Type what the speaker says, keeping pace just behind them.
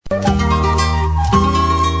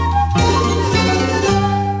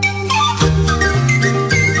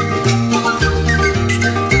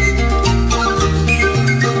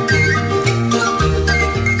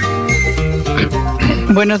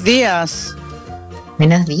Buenos días.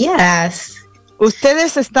 Buenos días.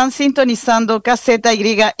 Ustedes están sintonizando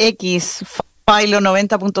KZYX, Filo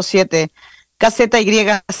 90.7,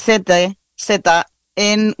 KZYZ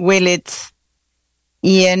en Willits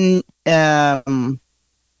y en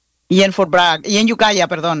Fort Bragg, y en Ukiah,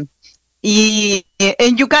 perdón. Y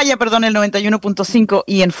en Ukiah, perdón, el 91.5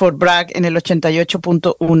 y en Fort Bragg en el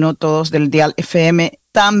 88.1, todos del dial FM.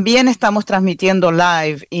 También estamos transmitiendo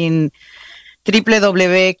live en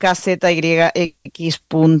www.kzyx.org.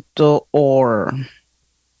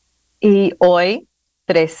 Y hoy,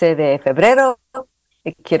 13 de febrero,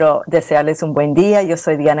 quiero desearles un buen día. Yo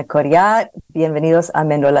soy Diana Coriat. Bienvenidos a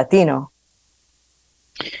Mendo Latino.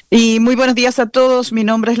 Y muy buenos días a todos. Mi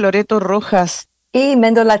nombre es Loreto Rojas. Y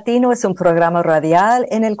Mendo Latino es un programa radial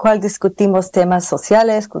en el cual discutimos temas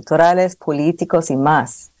sociales, culturales, políticos y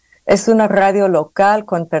más. Es una radio local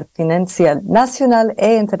con pertinencia nacional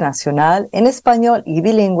e internacional en español y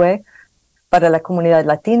bilingüe para la comunidad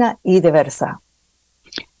latina y diversa.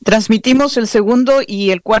 Transmitimos el segundo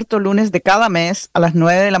y el cuarto lunes de cada mes a las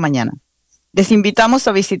 9 de la mañana. Les invitamos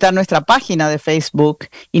a visitar nuestra página de Facebook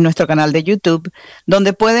y nuestro canal de YouTube,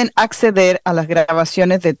 donde pueden acceder a las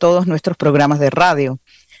grabaciones de todos nuestros programas de radio.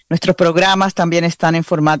 Nuestros programas también están en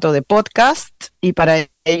formato de podcast y para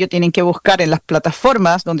ello tienen que buscar en las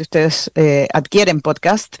plataformas donde ustedes adquieren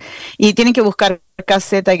podcast y tienen que buscar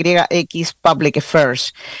KZYX Public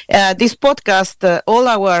Affairs. This podcast, all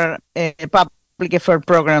our public affairs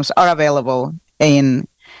programs are available in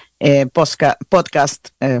podcast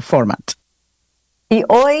format. Y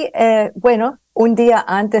hoy, un día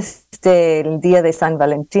antes del día de San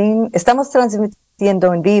Valentín, estamos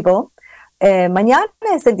transmitiendo en vivo. Mañana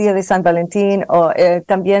es el día de San Valentín, o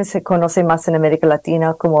también se conoce más en América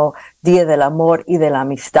Latina como Día del Amor y de la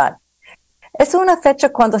Amistad. Es una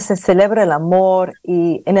fecha cuando se celebra el amor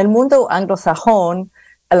y en el mundo anglosajón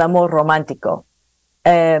el amor romántico.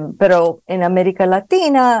 Pero en América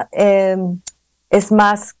Latina es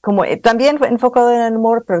más como también enfocado en el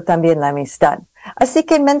amor, pero también la amistad. Así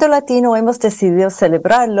que en Mendo Latino hemos decidido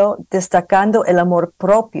celebrarlo destacando el amor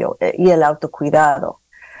propio y el autocuidado.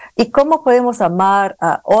 Y cómo podemos amar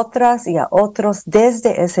a otras y a otros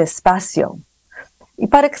desde ese espacio. Y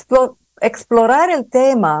para explorar el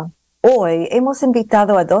tema, hoy hemos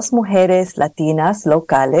invitado a dos mujeres latinas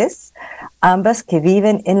locales, ambas que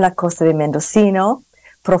viven en la costa de Mendocino,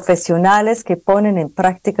 profesionales que ponen en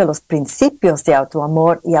práctica los principios de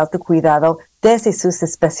autoamor y autocuidado desde sus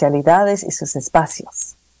especialidades y sus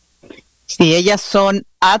espacios. Sí, ellas son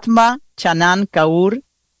Atma Chanan Kaur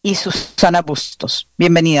y Susana Bustos.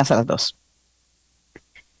 Bienvenidas a las dos.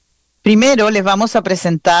 Primero les vamos a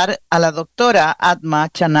presentar a la doctora Atma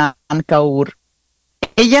Chanan Kaur.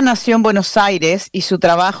 Ella nació en Buenos Aires y su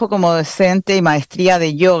trabajo como docente y maestría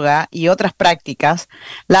de yoga y otras prácticas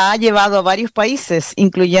la ha llevado a varios países,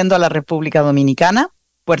 incluyendo a la República Dominicana,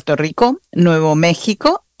 Puerto Rico, Nuevo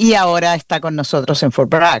México y ahora está con nosotros en Fort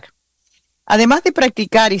Bragg. Además de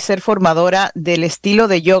practicar y ser formadora del estilo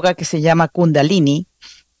de yoga que se llama Kundalini,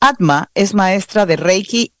 Atma es maestra de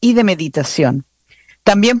Reiki y de meditación.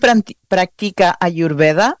 También practica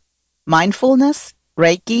Ayurveda, mindfulness,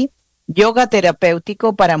 Reiki, yoga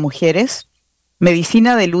terapéutico para mujeres,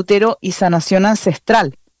 medicina del útero y sanación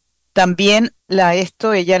ancestral. También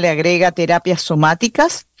ella le agrega terapias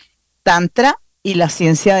somáticas, tantra y la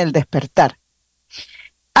ciencia del despertar.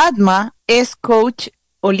 Atma es coach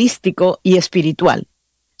holístico y espiritual.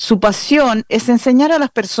 Su pasión es enseñar a las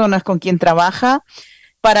personas con quien trabaja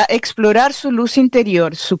para explorar su luz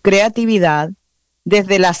interior, su creatividad,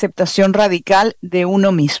 desde la aceptación radical de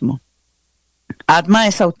uno mismo. Atma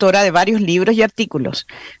es autora de varios libros y artículos.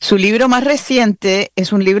 Su libro más reciente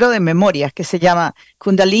es un libro de memorias que se llama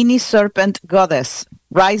Kundalini Serpent Goddess,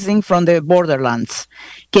 Rising from the Borderlands,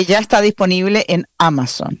 que ya está disponible en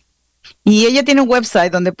Amazon. Y ella tiene un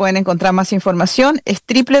website donde pueden encontrar más información, es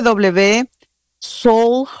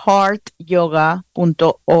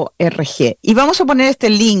www.soulheartyoga.org. Y vamos a poner este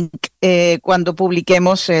link cuando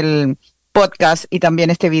publiquemos el podcast y también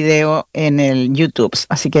este video en el YouTube,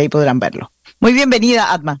 así que ahí podrán verlo. Muy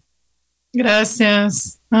bienvenida, Atma.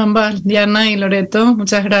 Gracias, ambas, Diana y Loreto.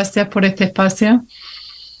 Muchas gracias por este espacio.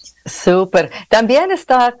 Súper. También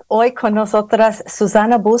está hoy con nosotras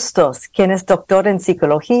Susana Bustos, quien es doctora en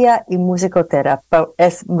psicología y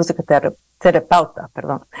musicoterapeuta,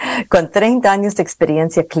 con 30 años de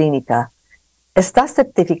experiencia clínica. Está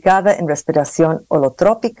certificada en respiración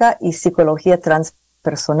holotrópica y psicología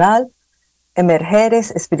transpersonal,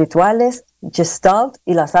 emergeres espirituales, Gestalt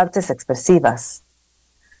y las artes expresivas.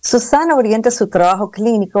 Susana orienta su trabajo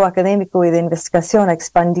clínico, académico y de investigación a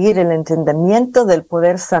expandir el entendimiento del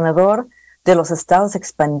poder sanador de los estados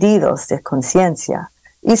expandidos de conciencia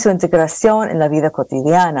y su integración en la vida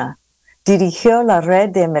cotidiana. Dirigió la red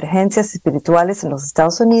de emergencias espirituales en los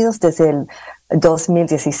Estados Unidos desde el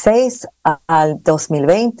 2016 al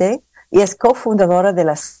 2020 y es cofundadora de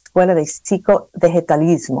la Escuela de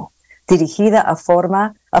Psicovegetalismo, dirigida a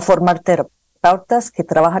formar terapeutas que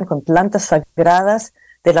trabajan con plantas sagradas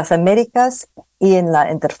de las Américas y en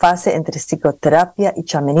la interfase entre psicoterapia y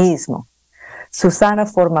chamanismo. Susana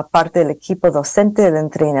forma parte del equipo docente del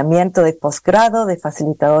entrenamiento de posgrado de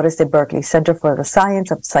facilitadores de Berkeley Center for the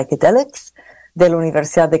Science of Psychedelics de la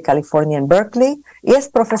Universidad de California en Berkeley y es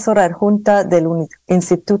profesora adjunta del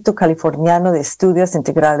Instituto Californiano de Estudios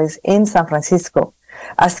Integrales en San Francisco.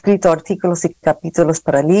 Ha escrito artículos y capítulos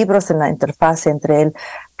para libros en la interfase entre el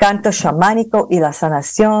canto chamánico y la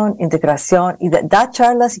sanación, integración, y da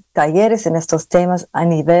charlas y talleres en estos temas a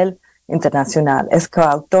nivel internacional. Es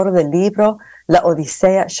coautor del libro La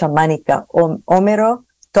Odisea Chamánica, Homero,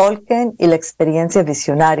 Tolkien y la experiencia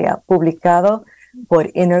visionaria, publicado por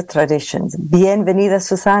Inner Traditions. Bienvenida,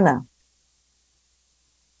 Susana.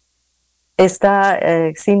 Está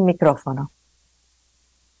sin micrófono.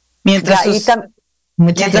 Mientras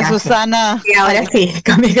Muchas gracias. Susana. Y ahora sí,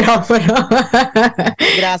 con micrófono.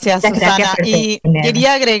 Gracias, Muchas Susana. gracias por Y tenerme.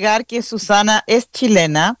 quería agregar que Susana es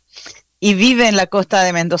chilena y vive en la costa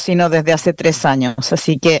de Mendocino desde hace 3 años,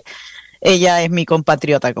 así que ella es mi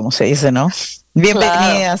compatriota, como se dice, ¿no?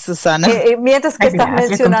 Bienvenida, Claro. Susana. Mientras que estás Gracias,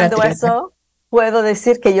 mencionando compatriota. eso, puedo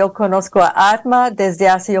decir que yo conozco a Atma desde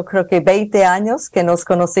hace yo creo que 20 años, que nos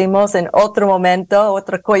conocimos en otro momento,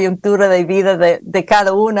 otra coyuntura de vida de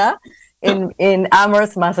cada una en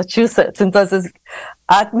Amherst, Massachusetts. Entonces,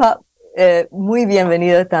 Atma, muy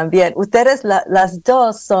bienvenida también. Ustedes, las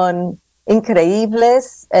dos son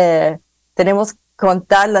increíbles. Tenemos que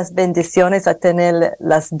contar las bendiciones a tener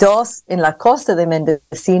las dos en la costa de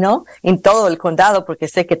Mendocino, en todo el condado, porque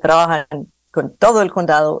sé que trabajan con todo el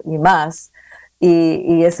condado y más.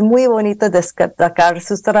 Y es muy bonito destacar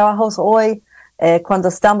sus trabajos hoy cuando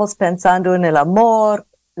estamos pensando en el amor,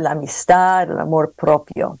 la amistad, el amor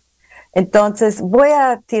propio. Entonces, voy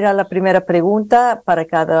a tirar la primera pregunta para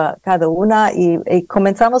cada una y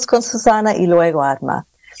comenzamos con Susana y luego Atma.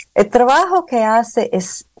 El trabajo que hace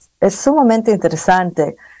es sumamente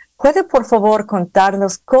interesante. ¿Puede, por favor,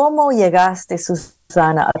 contarnos cómo llegaste,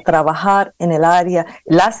 Susana, a trabajar en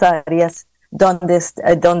las áreas donde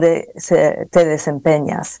te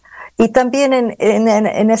desempeñas? Y también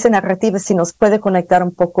en esa narrativa, si nos puede conectar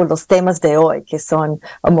un poco los temas de hoy, que son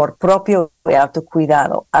amor propio y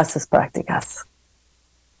autocuidado a sus prácticas.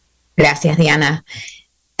 Gracias, Diana.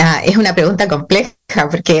 Es una pregunta compleja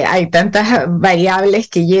porque hay tantas variables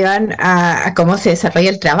que llevan a cómo se desarrolla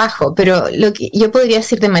el trabajo, pero lo que yo podría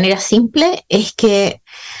decir de manera simple es que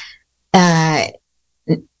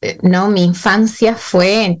mi infancia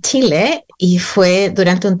fue en Chile y fue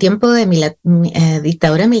durante un tiempo de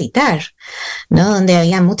dictadura militar, ¿no? Donde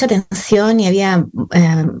había mucha tensión y había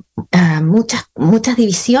muchas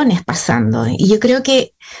divisiones pasando. Y yo creo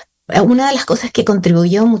que una de las cosas que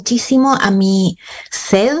contribuyó muchísimo a mi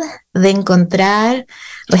sed de encontrar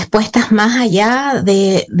respuestas más allá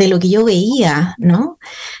de lo que yo veía, ¿no?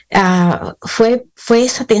 Fue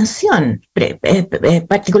esa tensión,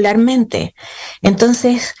 particularmente.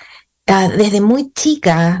 Entonces, desde muy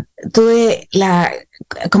chica tuve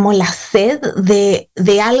como la sed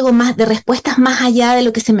de algo más, de respuestas más allá de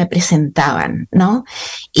lo que se me presentaban, ¿no?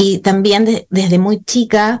 Y también desde muy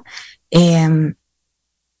chica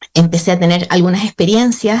empecé a tener algunas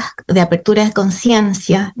experiencias de apertura de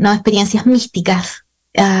conciencia, ¿no? Experiencias místicas.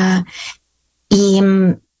 Y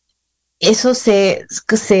eso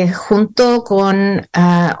se juntó con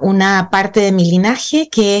una parte de mi linaje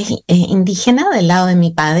que es indígena del lado de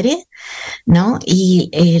mi padre, ¿no?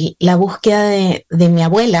 Y la búsqueda de mi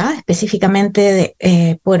abuela, específicamente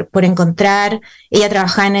por encontrar, ella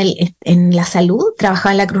trabajaba en la salud,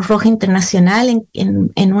 trabajaba en la Cruz Roja Internacional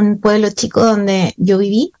en un pueblo chico donde yo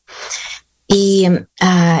viví, y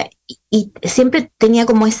siempre tenía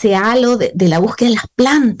como ese halo de la búsqueda de las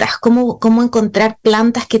plantas, cómo encontrar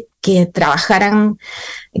plantas que trabajaran,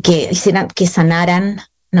 que sanaran,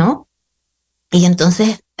 ¿no? Y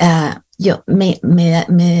entonces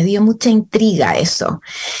me dio mucha intriga eso.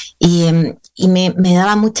 Y me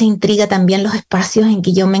daba mucha intriga también los espacios en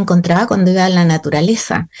que yo me encontraba cuando iba a la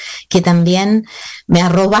naturaleza, que también me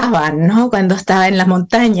arrobaban, ¿no? Cuando estaba en la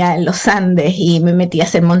montaña, en los Andes, y me metía a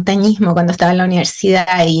hacer montañismo cuando estaba en la universidad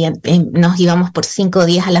y nos íbamos por 5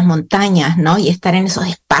 días a las montañas, ¿no? Y estar en esos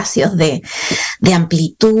espacios de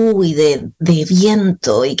amplitud y de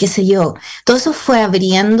viento y qué sé yo. Todo eso fue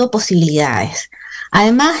abriendo posibilidades.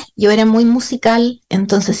 Además, yo era muy musical,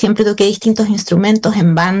 entonces siempre toqué distintos instrumentos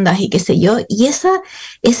en bandas y qué sé yo, y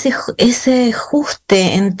ese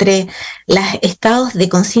ajuste entre los estados de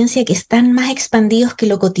conciencia que están más expandidos que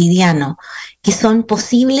lo cotidiano, que son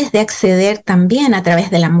posibles de acceder también a través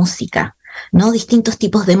de la música, ¿no? Distintos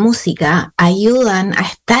tipos de música ayudan a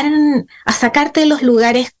a sacarte de los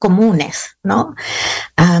lugares comunes, ¿no?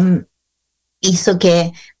 Hizo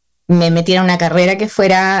que me metiera a una carrera que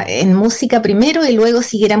fuera en música primero y luego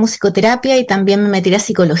siguiera musicoterapia y también me metiera a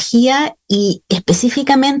psicología y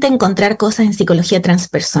específicamente encontrar cosas en psicología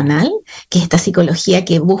transpersonal, que es esta psicología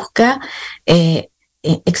que busca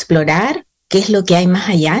explorar qué es lo que hay más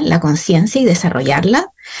allá, la conciencia y desarrollarla.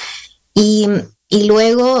 Y, y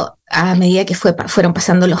luego, a medida que fueron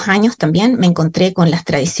pasando los años, también me encontré con las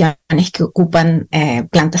tradiciones que ocupan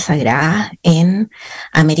plantas sagradas en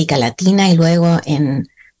América Latina y luego en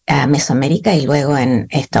Mesoamérica y luego en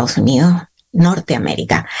Estados Unidos,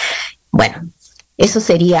 Norteamérica. Bueno, eso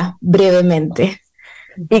sería brevemente.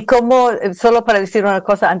 Y como, solo para decir una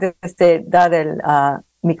cosa antes de dar el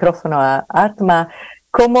micrófono a Atma,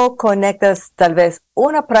 ¿cómo conectas tal vez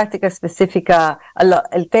una práctica específica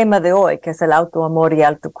al tema de hoy, que es el autoamor y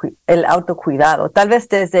el autocuidado? Tal vez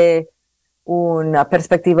desde una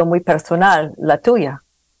perspectiva muy personal, la tuya.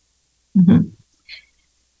 Uh-huh.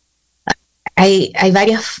 Hay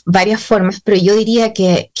varias formas, pero yo diría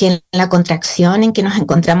que en la contracción en que nos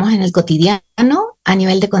encontramos en el cotidiano, a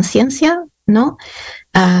nivel de conciencia, ¿no?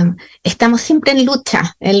 Estamos siempre en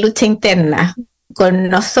lucha interna con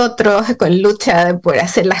nosotros, con lucha por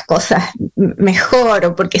hacer las cosas mejor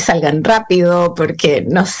o porque salgan rápido, porque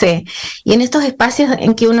no sé. Y en estos espacios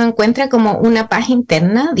en que uno encuentra como una paz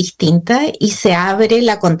interna distinta y se abre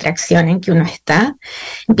la contracción en que uno está,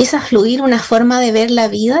 empieza a fluir una forma de ver la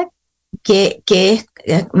vida que es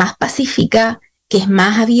más pacífica, que es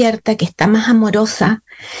más abierta, que está más amorosa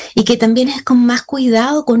y que también es con más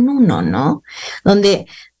cuidado con uno, ¿no? Donde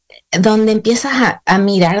empiezas a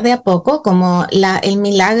mirar de a poco como el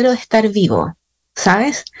milagro de estar vivo,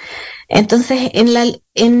 ¿sabes? Entonces,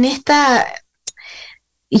 en esta...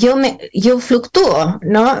 Yo fluctúo,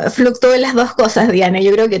 ¿no? Fluctúo en las dos cosas, Diana.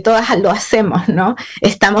 Yo creo que todas lo hacemos, ¿no?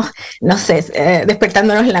 Estamos, no sé,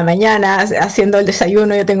 despertándonos en la mañana, haciendo el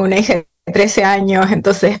desayuno. Yo tengo una hija de 13 años,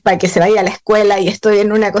 entonces para que se vaya a la escuela y estoy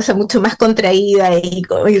en una cosa mucho más contraída y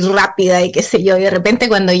rápida y qué sé yo. Y de repente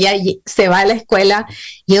cuando ya se va a la escuela,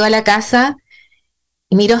 llego a la casa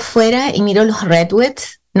y miro afuera y miro los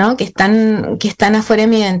redwoods, ¿no? Que están afuera de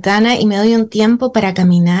mi ventana y me doy un tiempo para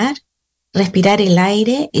caminar, respirar el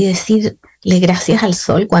aire y decirle gracias al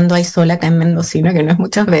sol cuando hay sol acá en Mendocino, que no es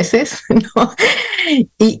muchas veces, ¿no?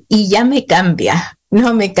 Y ya me cambia,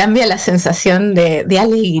 ¿no? Me cambia la sensación de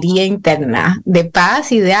alegría interna, de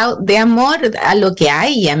paz y de amor a lo que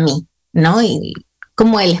hay y a mí, ¿no? Y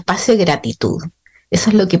como el espacio de gratitud.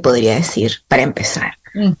 Eso es lo que podría decir para empezar.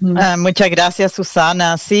 Muchas gracias,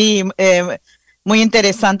 Susana. Sí, muy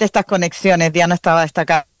interesante estas conexiones. Diana estaba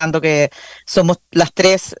destacando que somos las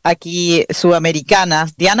tres aquí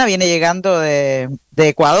sudamericanas. Diana viene llegando de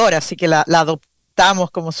Ecuador, así que la adoptamos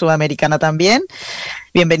como sudamericana también.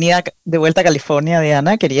 Bienvenida de vuelta a California,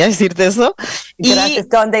 Diana. Quería decirte eso. Gracias.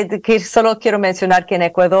 Solo quiero mencionar que en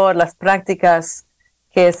Ecuador las prácticas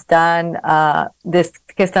que están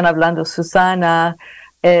hablando Susana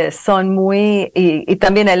son muy, y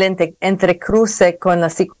también el entrecruce con la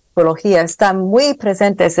psicología, están muy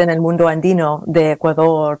presentes en el mundo andino de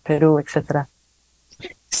Ecuador, Perú, etcétera.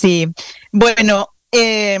 Sí, bueno,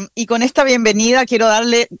 y con esta bienvenida quiero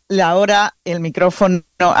darle ahora el micrófono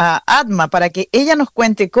a Atma para que ella nos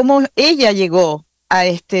cuente cómo ella llegó a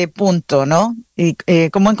este punto, ¿no? Y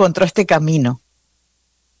cómo encontró este camino.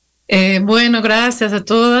 Bueno, gracias a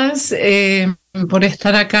todas por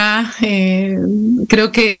estar acá.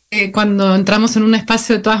 Creo que cuando entramos en un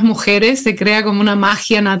espacio de todas mujeres se crea como una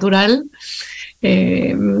magia natural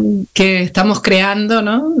que estamos creando,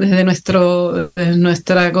 ¿no? Desde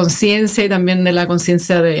nuestra conciencia y también de la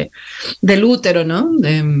conciencia del útero, ¿no?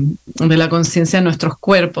 De la conciencia de nuestros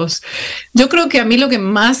cuerpos. Yo creo que a mí lo que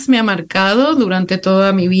más me ha marcado durante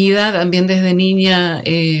toda mi vida, también desde niña,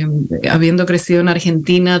 habiendo crecido en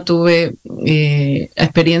Argentina, tuve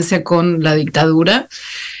experiencia con la dictadura.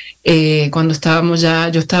 Cuando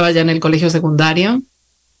yo estaba ya en el colegio secundario.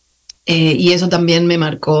 Y eso también me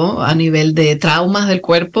marcó a nivel de traumas del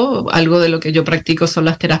cuerpo. Algo de lo que yo practico son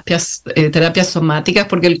las terapias somáticas,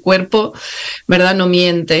 porque el cuerpo, ¿verdad?, no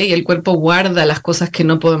miente y el cuerpo guarda las cosas que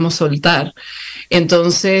no podemos soltar.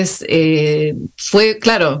 Entonces, fue,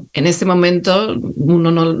 claro, en ese momento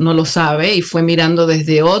uno no lo sabe y fue mirando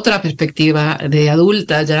desde otra perspectiva de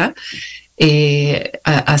adulta ya.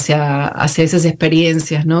 hacia esas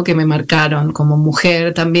experiencias, ¿no? Que me marcaron como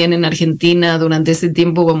mujer. También en Argentina durante ese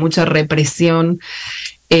tiempo hubo mucha represión.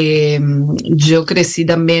 Yo crecí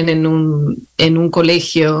también en un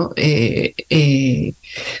colegio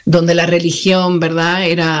donde la religión, ¿verdad?,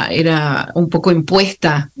 era un poco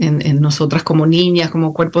impuesta en nosotras como niñas,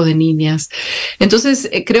 como cuerpos de niñas. Entonces,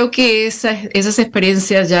 creo que esas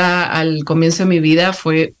experiencias ya al comienzo de mi vida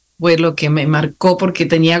fue lo que me marcó, porque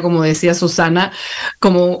tenía, como decía Susana,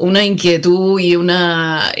 como una inquietud y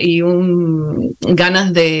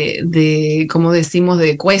ganas de, como decimos,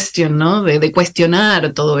 de question, ¿no? De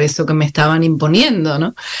cuestionar todo eso que me estaban imponiendo,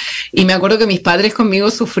 ¿no? Y me acuerdo que mis padres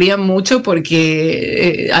conmigo sufrían mucho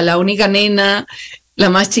porque a la única nena, la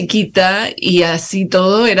más chiquita, y así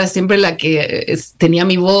todo, era siempre la que tenía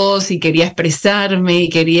mi voz y quería expresarme y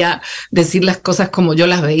quería decir las cosas como yo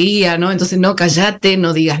las veía, ¿no? Entonces, no, cállate,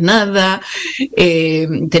 no digas nada,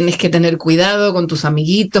 tenés que tener cuidado con tus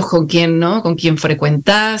amiguitos, con quién, ¿no? Con quién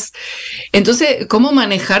frecuentás. Entonces, ¿cómo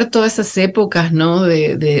manejar todas esas épocas, ¿no?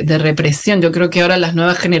 de represión? Yo creo que ahora las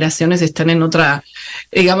nuevas generaciones están en otra,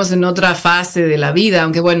 digamos, en otra fase de la vida,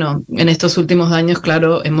 aunque bueno, en estos últimos años,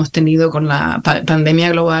 claro, hemos tenido con la pandemia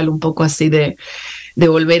global un poco así de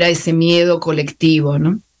volver a ese miedo colectivo,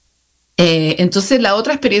 ¿no? Entonces, la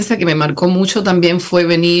otra experiencia que me marcó mucho también fue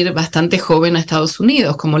venir bastante joven a Estados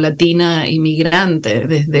Unidos como latina inmigrante,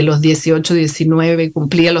 desde los 18, 19,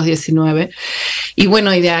 cumplía los 19. Y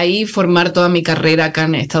bueno, y de ahí formar toda mi carrera acá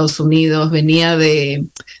en Estados Unidos. Venía de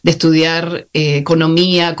estudiar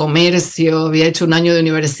economía, comercio, había hecho un año de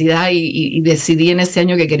universidad y decidí en ese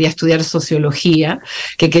año que quería estudiar sociología,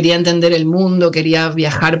 que quería entender el mundo, quería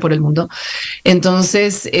viajar por el mundo.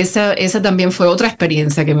 Entonces, esa también fue otra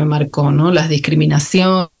experiencia que me marcó, ¿no? Las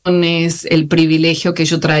discriminaciones, el privilegio que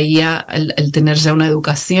yo traía al tener ya una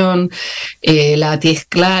educación, la tez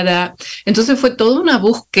clara. Entonces fue toda una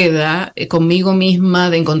búsqueda conmigo misma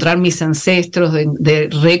de encontrar mis ancestros, de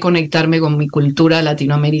reconectarme con mi cultura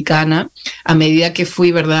latinoamericana a medida que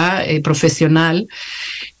fui, ¿verdad?, profesional.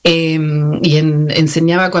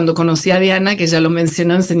 Enseñaba, cuando conocí a Diana, que ya lo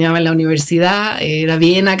mencionó, enseñaba en la universidad, era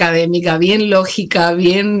bien académica, bien lógica,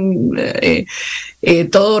 bien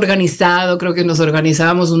todo organizado. Creo que nos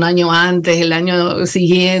organizábamos un año antes, el año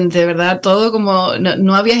siguiente, ¿verdad? Todo como,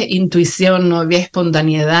 no había intuición, no había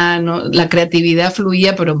espontaneidad, ¿no? La creatividad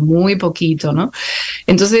fluía, pero muy poquito, ¿no?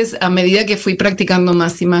 Entonces, a medida que fui practicando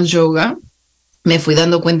más y más yoga, me fui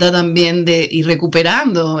dando cuenta también y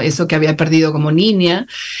recuperando eso que había perdido como niña,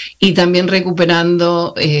 y también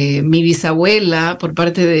recuperando mi bisabuela, por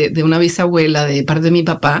parte de una bisabuela, de parte de mi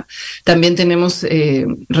papá. También tenemos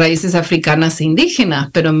raíces africanas e indígenas,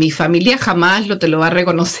 pero mi familia jamás te lo va a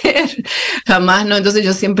reconocer, jamás, ¿no? Entonces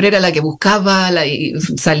yo siempre era la que buscaba, y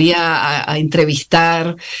salía a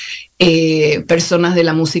entrevistar personas de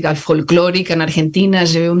la música folclórica en Argentina.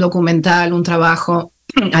 Llevé un documental, un trabajo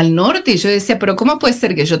al norte, y yo decía, pero ¿cómo puede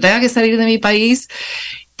ser que yo tenga que salir de mi país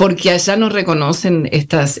porque allá no reconocen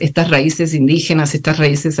estas raíces indígenas, estas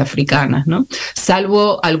raíces africanas, ¿no?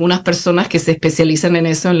 Salvo algunas personas que se especializan en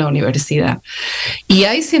eso en la universidad. Y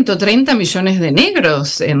hay 130 millones de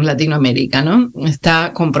negros en Latinoamérica, ¿no?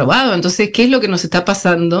 Está comprobado. Entonces, ¿qué es lo que nos está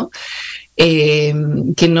pasando?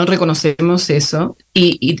 Que no reconocemos eso,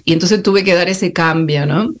 y entonces tuve que dar ese cambio,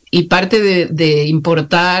 ¿no? Y parte de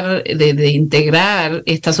importar, de integrar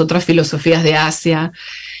estas otras filosofías de Asia,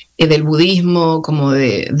 del budismo, como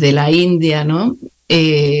de la India, ¿no?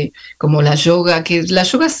 Como la yoga, que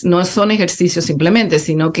las yogas no son ejercicios simplemente,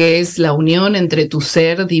 sino que es la unión entre tu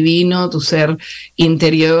ser divino, tu ser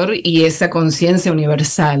interior y esa conciencia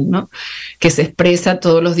universal, ¿no? Que se expresa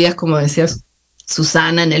todos los días, como decías,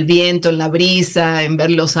 Susana, en el viento, en la brisa, en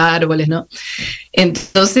ver los árboles, ¿no?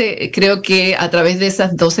 Entonces, creo que a través de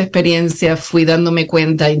esas dos experiencias fui dándome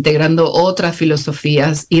cuenta, integrando otras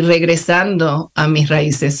filosofías y regresando a mis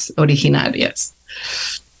raíces originarias.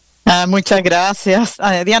 Muchas gracias.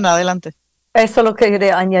 Diana, adelante. Eso lo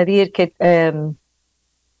quería añadir, que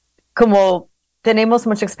como tenemos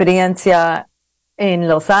mucha experiencia en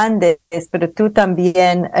los Andes, pero tú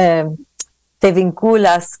también te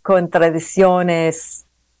vinculas con tradiciones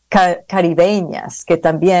caribeñas, que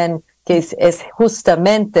también es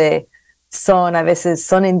justamente a veces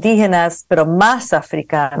son indígenas, pero más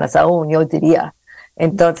africanas aún, yo diría.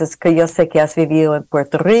 Entonces, que yo sé que has vivido en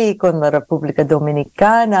Puerto Rico, en la República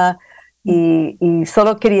Dominicana, y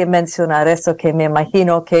solo quería mencionar eso, que me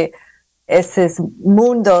imagino que esos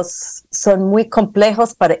mundos son muy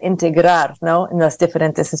complejos para integrar, ¿no?, en las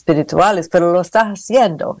diferentes espirituales, pero lo estás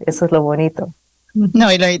haciendo, eso es lo bonito. No,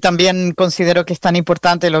 y también considero que es tan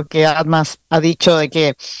importante lo que Atma ha dicho, de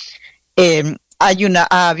que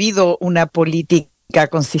ha habido una política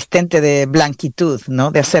consistente de blanquitud,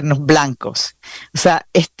 ¿no? De hacernos blancos. O sea,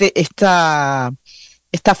 esta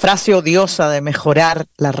frase odiosa de mejorar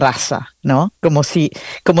la raza, ¿no? Como si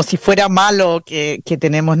fuera malo que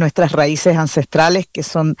tenemos nuestras raíces ancestrales que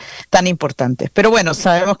son tan importantes. Pero bueno,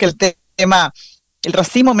 sabemos que el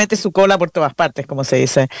racismo mete su cola por todas partes, como se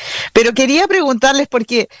dice. Pero quería preguntarles,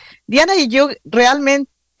 porque Diana y yo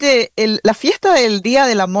realmente, la fiesta del Día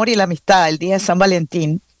del Amor y la Amistad, el Día de San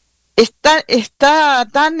Valentín, está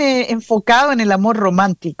tan enfocado en el amor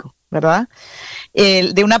romántico, ¿verdad?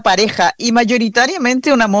 De una pareja, y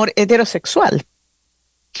mayoritariamente un amor heterosexual.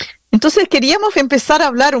 Entonces queríamos empezar a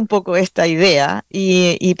hablar un poco de esta idea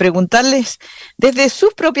y preguntarles desde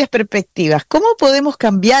sus propias perspectivas, ¿cómo podemos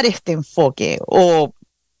cambiar este enfoque o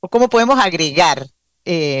cómo podemos agregar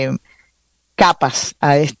capas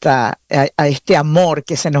a este amor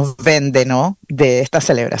que se nos vende, ¿no? De esta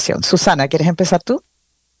celebración. Susana, ¿quieres empezar tú?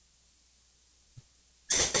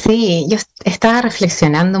 Sí, yo estaba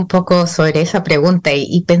reflexionando un poco sobre esa pregunta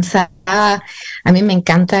y pensaba, a mí me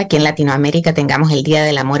encanta que en Latinoamérica tengamos el Día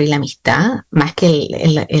del Amor y la Amistad, más que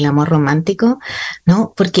el amor romántico,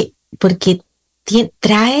 ¿no? Porque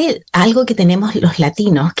trae algo que tenemos los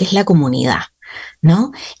latinos, que es la comunidad,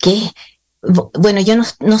 ¿no? Bueno, yo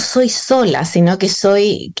no soy sola, sino que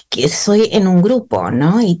soy en un grupo,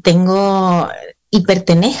 ¿no? Y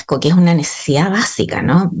pertenezco, que es una necesidad básica,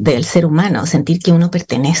 ¿no? Del ser humano, sentir que uno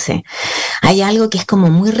pertenece. Hay algo que es como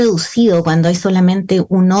muy reducido cuando hay solamente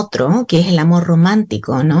un otro, que es el amor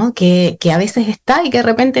romántico, ¿no? Que a veces está y que de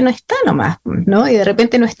repente no está nomás, ¿no? Y de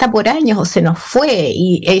repente no está por años o se nos fue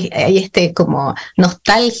y hay como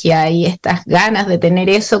nostalgia y estas ganas de tener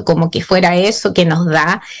eso como que fuera eso que nos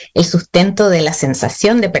da el sustento de la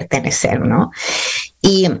sensación de pertenecer, ¿no?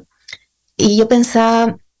 Y yo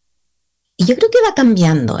pensaba, y yo creo que va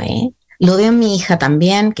cambiando, ¿eh? Lo veo en mi hija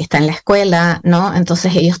también, que está en la escuela, ¿no?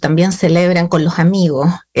 Entonces ellos también celebran con los amigos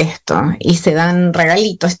esto y se dan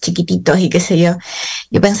regalitos chiquititos y qué sé yo.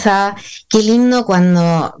 Yo pensaba, qué lindo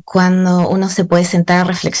cuando uno se puede sentar a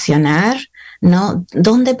reflexionar, ¿no?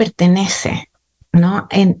 ¿Dónde pertenece? ¿No?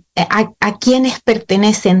 A quiénes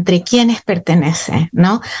pertenece, entre quiénes pertenece,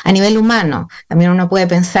 ¿no? A nivel humano, también uno puede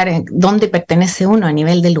pensar en dónde pertenece uno a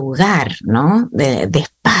nivel de lugar, ¿no? De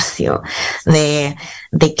espacio, de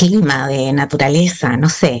clima, de naturaleza, no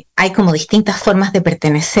sé. Hay como distintas formas de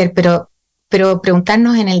pertenecer, pero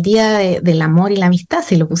preguntarnos en el Día del Amor y la Amistad,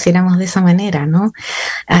 si lo pusiéramos de esa manera, ¿no?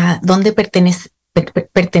 ¿Dónde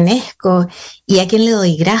pertenezco y a quién le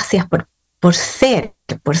doy gracias por ser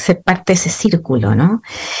parte de ese círculo, ¿no?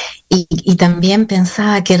 Y también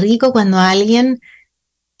pensaba, qué rico cuando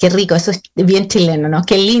qué rico, eso es bien chileno, ¿no?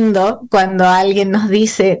 Qué lindo cuando alguien nos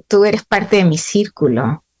dice, tú eres parte de mi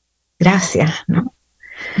círculo, gracias, ¿no?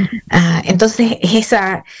 Entonces es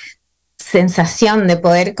esa sensación de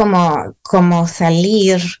poder como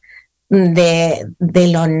salir de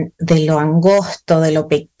lo angosto, de lo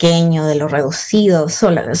pequeño, de lo reducido,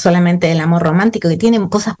 solamente del amor romántico, que tiene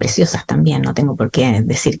cosas preciosas también, no tengo por qué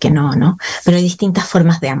decir que no, ¿no? Pero hay distintas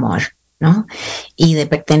formas de amor, ¿no? Y de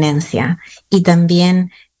pertenencia. Y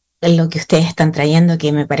también lo que ustedes están trayendo,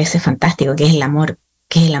 que me parece fantástico, que es el amor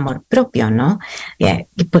propio, ¿no?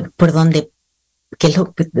 Por donde que es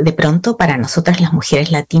de pronto para nosotras las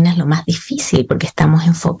mujeres latinas lo más difícil, porque estamos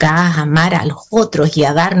enfocadas a amar a los otros y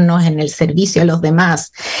a darnos en el servicio a los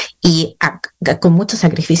demás y con mucho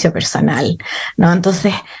sacrificio personal, ¿no?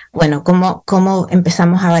 Entonces, bueno, ¿cómo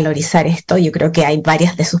empezamos a valorizar esto? Yo creo que hay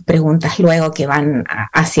varias de sus preguntas luego que van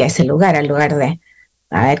hacia ese lugar, al lugar de,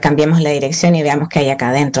 a ver, cambiemos la dirección y veamos qué hay acá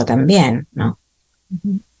adentro también, ¿no?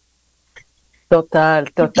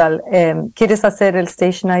 Total. ¿Quieres hacer el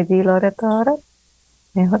Station ID, Loretta, ahora?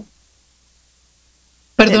 Mejor.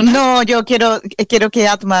 Perdón. No, yo quiero que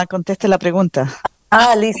Atma conteste la pregunta.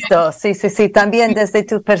 Listo. Sí. También desde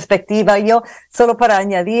tu perspectiva, yo solo para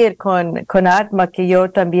añadir con Atma que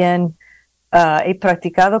yo también he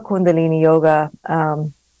practicado Kundalini Yoga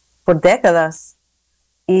por décadas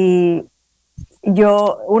y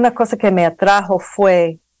una cosa que me atrajo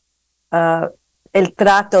fue el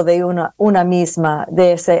trato de una misma,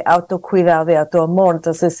 de ese autocuidado, de autoamor.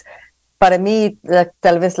 Entonces, para mí,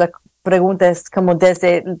 tal vez la pregunta es como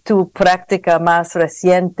desde tu práctica más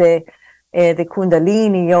reciente de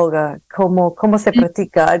Kundalini Yoga, ¿cómo se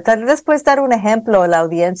practica? Tal vez puedes dar un ejemplo a la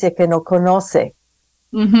audiencia que no conoce.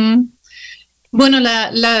 Uh-huh. Bueno,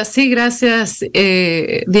 sí, gracias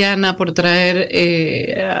Diana por traer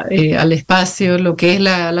al espacio lo que es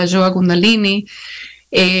la yoga Kundalini.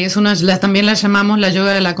 También la llamamos la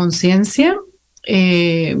yoga de la conciencia.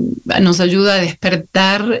 nos ayuda a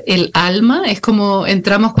despertar el alma. Es como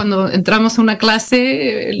cuando entramos a una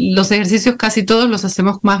clase, los ejercicios casi todos los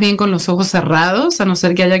hacemos más bien con los ojos cerrados, a no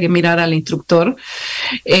ser que haya que mirar al instructor.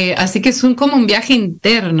 Así que es como un viaje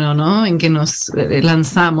interno, ¿no? En que nos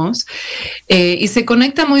lanzamos. Y se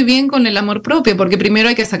conecta muy bien con el amor propio, porque primero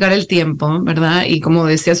hay que sacar el tiempo, ¿verdad? Y como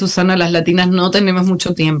decía Susana, las latinas no tenemos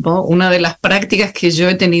mucho tiempo. Una de las prácticas que yo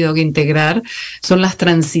he tenido que integrar son las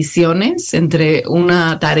transiciones entre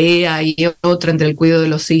una tarea y otra, entre el cuidado de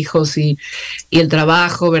los hijos y el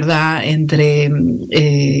trabajo, ¿verdad? Entre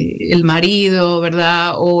el marido,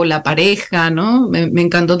 ¿verdad? O la pareja, ¿no? Me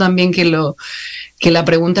encantó también que la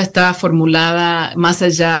pregunta está formulada más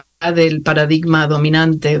allá del paradigma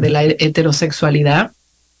dominante de la heterosexualidad,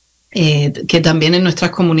 que también en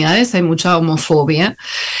nuestras comunidades hay mucha homofobia.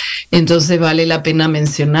 Entonces vale la pena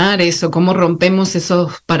mencionar eso, cómo rompemos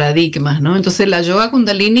esos paradigmas, ¿no? Entonces la yoga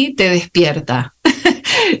kundalini te despierta.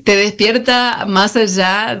 Te despierta más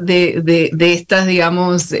allá de estas,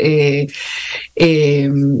 digamos,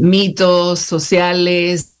 mitos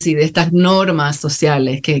sociales y de estas normas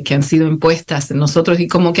sociales que han sido impuestas en nosotros, y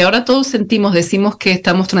como que ahora todos decimos que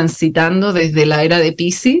estamos transitando desde la era de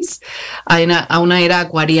Piscis a una era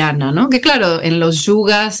acuariana, ¿no? Que claro, en los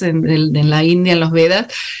yugas, en la India, en los Vedas,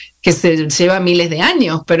 que se lleva miles de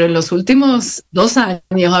años, pero en los últimos 2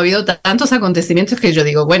 años ha habido tantos acontecimientos que yo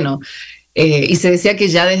digo, bueno, y se decía que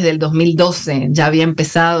ya desde el 2012 ya había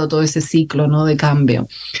empezado todo ese ciclo, ¿no?, de cambio.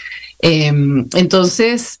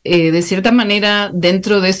 Entonces, de cierta manera,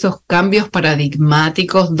 dentro de esos cambios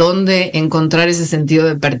paradigmáticos, donde encontrar ese sentido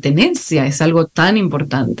de pertenencia es algo tan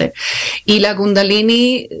importante. Y la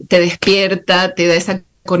Kundalini te despierta, te da esa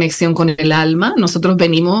conexión con el alma. Nosotros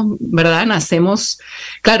venimos, ¿verdad? Nacemos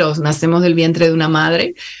del vientre de una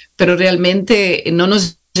madre, pero realmente no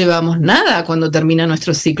nos llevamos nada cuando termina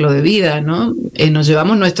nuestro ciclo de vida, ¿no? Nos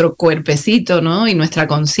llevamos nuestro cuerpecito, ¿no? Y nuestra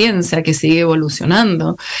conciencia que sigue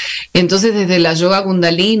evolucionando. Entonces, desde la yoga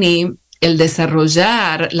kundalini, el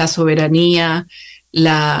desarrollar la soberanía,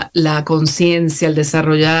 la conciencia, el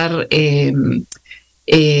desarrollar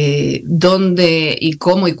dónde y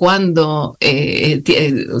cómo y cuándo,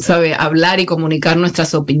 hablar y comunicar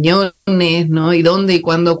nuestras opiniones, ¿no? Y dónde y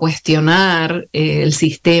cuándo cuestionar el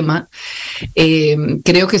sistema.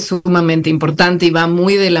 Creo que es sumamente importante y va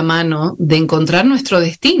muy de la mano de encontrar nuestro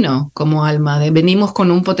destino como alma, venimos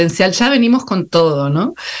con un potencial, ya venimos con todo,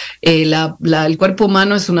 ¿no? El cuerpo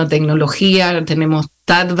humano es una tecnología, tenemos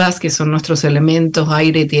tattvas, que son nuestros elementos,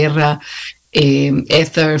 aire, tierra,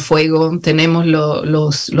 éter, fuego, tenemos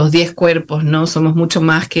los 10 cuerpos, ¿no? Somos mucho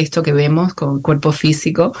más que esto que vemos con cuerpo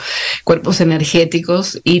físico, cuerpos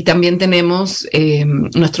energéticos, y también tenemos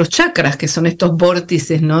nuestros chakras, que son estos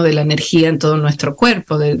vórtices, ¿no?, de la energía en todo nuestro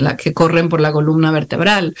cuerpo, de la que corren por la columna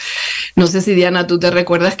vertebral. No sé si, Diana, tú te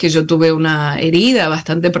recuerdas que yo tuve una herida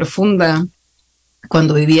bastante profunda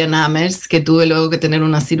cuando vivía en Amherst, que tuve luego que tener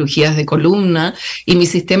unas cirugías de columna y mi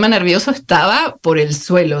sistema nervioso estaba por el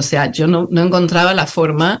suelo, o sea, yo no encontraba la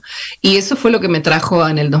forma, y eso fue lo que me trajo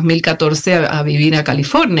en el 2014 a vivir a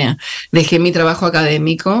California. Dejé mi trabajo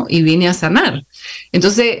académico y vine a sanar.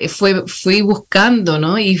 Entonces fui buscando,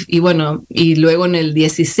 ¿no? Y bueno, y luego en el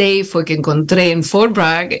 16 fue que encontré en Fort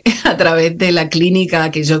Bragg, a través de la clínica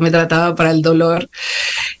que yo me trataba para el dolor,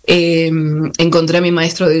 encontré a mi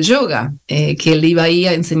maestro de yoga, que él iba ahí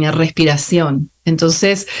a enseñar respiración.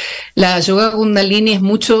 Entonces, la yoga kundalini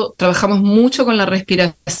trabajamos mucho con la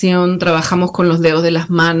respiración, trabajamos con los dedos de las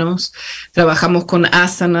manos, trabajamos con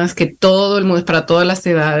asanas, que todo el mundo es para todas las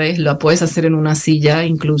edades, lo puedes hacer en una silla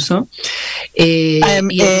incluso.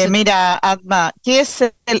 Mira, Atma, ¿qué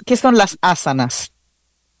son las asanas?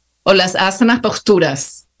 O las asanas,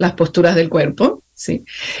 las posturas del cuerpo. Sí.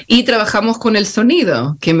 Y trabajamos con el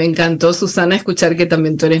sonido, que me encantó, Susana, escuchar que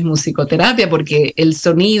también tú eres musicoterapia, porque el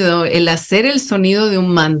sonido, el hacer el sonido de un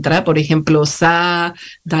mantra, por ejemplo, sa,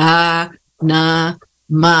 da, na,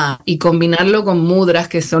 ma, y combinarlo con mudras,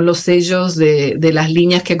 que son los sellos de las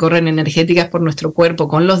líneas que corren energéticas por nuestro cuerpo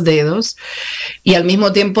con los dedos, y al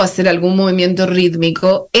mismo tiempo hacer algún movimiento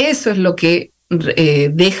rítmico, eso es lo que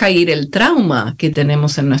deja ir el trauma que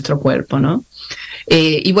tenemos en nuestro cuerpo, ¿no?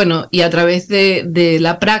 Y bueno, y a través de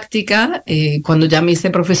la práctica, cuando ya me hice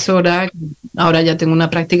profesora, ahora ya tengo una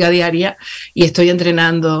práctica diaria y estoy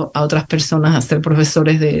entrenando a otras personas a ser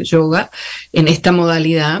profesores de yoga en esta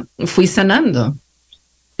modalidad, fui sanando.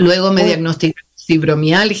 Luego me diagnostiqué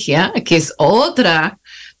fibromialgia, que es otra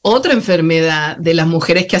otra enfermedad de las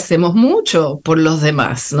mujeres que hacemos mucho por los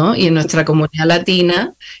demás, ¿no? Y en nuestra comunidad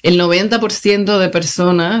latina, el 90% de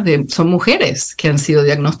personas son mujeres que han sido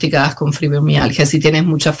diagnosticadas con fibromialgia. Si tienes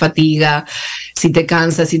mucha fatiga, si te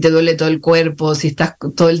cansas, si te duele todo el cuerpo, si estás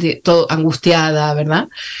todo angustiada, ¿verdad?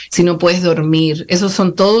 Si no puedes dormir. Esos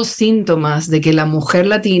son todos síntomas de que la mujer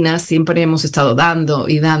latina siempre hemos estado dando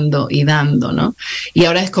y dando y dando, ¿no? Y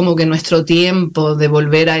ahora es como que nuestro tiempo de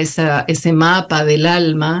volver a ese mapa del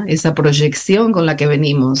alma, esa proyección con la que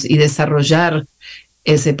venimos y desarrollar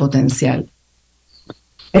ese potencial.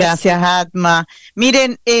 Gracias, Atma.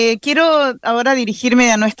 Miren, quiero ahora dirigirme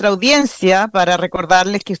a nuestra audiencia para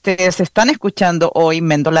recordarles que ustedes están escuchando hoy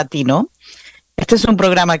Mendo Latino. Este es un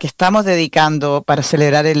programa que estamos dedicando para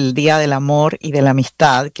celebrar el Día del Amor y de la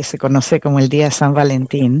Amistad, que se conoce como el Día de San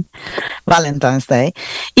Valentín, Valentine's Day.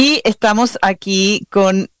 Y estamos aquí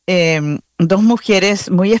con dos mujeres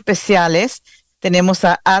muy especiales. Tenemos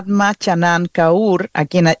a Atma Chanan Kaur, a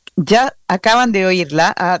quien ya acaban de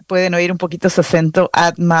oírla, pueden oír un poquito su acento.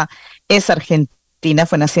 Atma es argentina,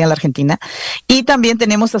 fue nacida en la Argentina. Y también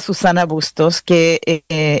tenemos a Susana Bustos, que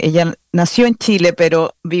ella nació en Chile,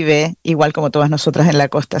 pero vive igual como todas nosotras en la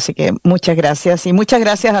costa. Así que muchas gracias, y muchas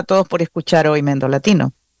gracias a todos por escuchar hoy Mendo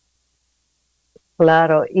Latino.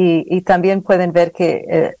 Claro, y también pueden ver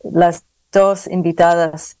que las dos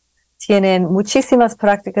invitadas tienen muchísimas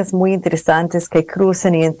prácticas muy interesantes que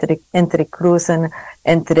cruzan y entrecruzan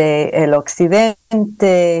entre el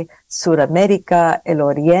occidente, Suramérica, el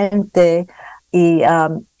oriente. Y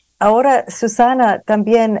ahora, Susana,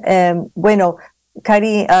 también, bueno,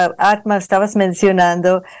 Cari, Atma, estabas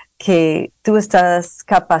mencionando que tú estás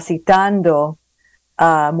capacitando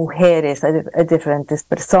a mujeres, a diferentes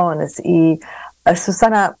personas. Y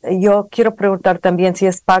Susana, yo quiero preguntar también si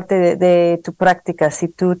es parte de tu práctica, si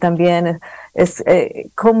tú también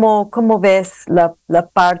 ¿cómo ves la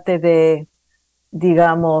parte de,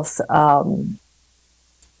 digamos,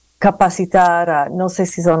 capacitar no sé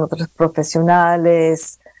si son otros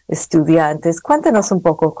profesionales, estudiantes? Cuéntanos un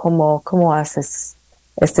poco cómo haces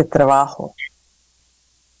este trabajo.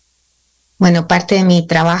 Bueno, parte de mi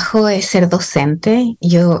trabajo es ser docente.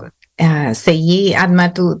 Yo seguí,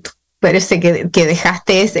 Atma, tú parece que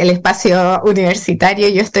dejaste el espacio universitario.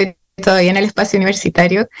 Yo estoy todavía en el espacio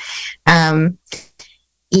universitario.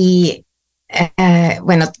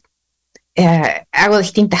 Bueno, hago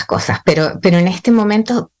distintas cosas, pero en este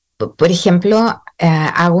momento, por ejemplo,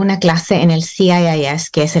 hago una clase en el CIIS,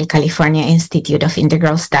 que es el California Institute of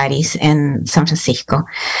Integral Studies en San Francisco,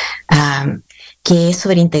 que es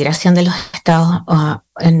sobre integración de los estados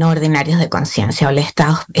no ordinarios de conciencia o los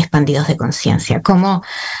estados expandidos de conciencia.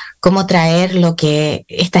 Cómo traer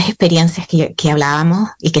estas experiencias que hablábamos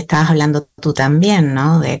y que estabas hablando tú también,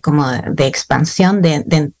 ¿no? De expansión,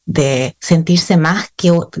 de sentirse más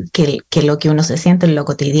que lo que uno se siente en lo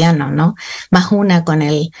cotidiano, ¿no? Más una con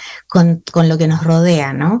lo que nos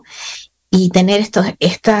rodea, ¿no? Y tener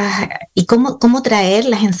y cómo traer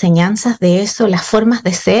las enseñanzas de eso, las formas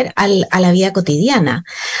de ser a la vida cotidiana.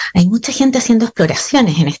 Hay mucha gente haciendo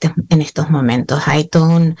exploraciones en estos momentos. Hay todo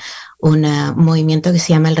un movimiento que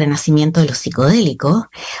se llama el renacimiento de los psicodélicos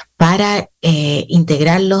para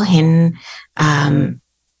integrarlos en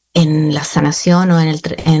la sanación o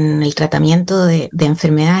en el tratamiento de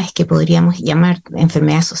enfermedades que podríamos llamar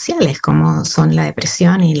enfermedades sociales, como son la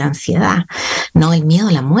depresión y la ansiedad. No, el miedo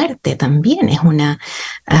a la muerte también es una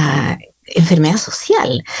enfermedad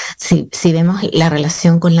social. Si vemos la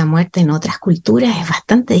relación con la muerte en otras culturas, es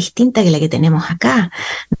bastante distinta que la que tenemos acá,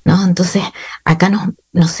 ¿no? Entonces, acá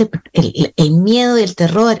no sé, el miedo y el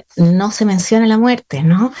terror, no se menciona la muerte,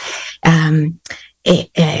 ¿no?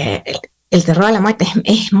 El terror a la muerte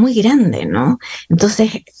es muy grande, ¿no?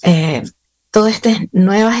 Entonces, todas estas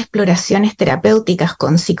nuevas exploraciones terapéuticas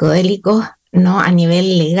con psicodélicos, ¿no? A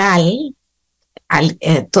nivel legal,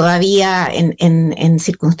 todavía en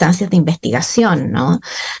circunstancias de investigación, ¿no?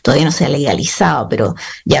 Todavía no se ha legalizado, pero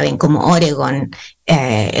ya ven como Oregon,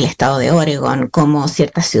 el estado de Oregon, como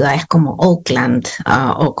ciertas ciudades como Oakland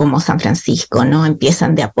o como San Francisco, ¿no?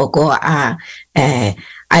 Empiezan de a poco a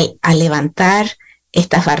levantar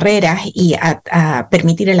estas barreras y a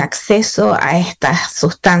permitir el acceso a estas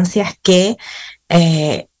sustancias que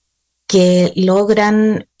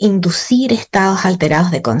logran inducir estados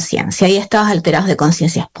alterados de conciencia. Hay estados alterados de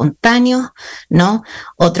conciencia espontáneos, ¿no?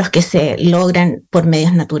 Otros que se logran por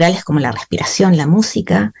medios naturales como la respiración, la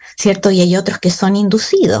música, ¿cierto? Y hay otros que son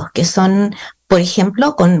inducidos, que son, por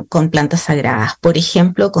ejemplo, con plantas sagradas, por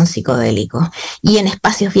ejemplo, con psicodélicos. Y en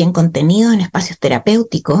espacios bien contenidos, en espacios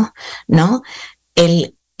terapéuticos, ¿no?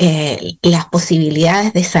 El las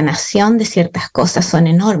posibilidades de sanación de ciertas cosas son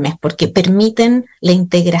enormes porque permiten la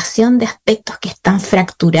integración de aspectos que están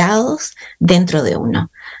fracturados dentro de uno,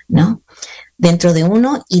 ¿no? Dentro de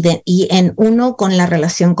uno y en uno con la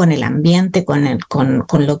relación con el ambiente, con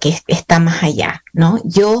lo que está más allá, ¿no?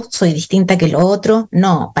 Yo soy distinta que lo otro,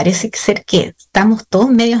 no, parece ser que estamos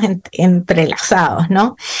todos medios entrelazados,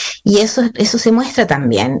 ¿no? Y eso se muestra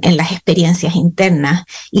también en las experiencias internas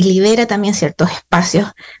y libera también ciertos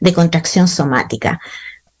espacios de contracción somática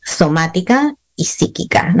y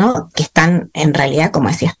psíquica, ¿no? Que están en realidad, como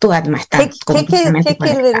decías tú, Atma, están ¿Qué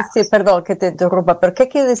quiere decir, perdón que te interrumpa, pero qué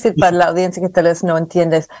quiere decir para la audiencia que tal vez no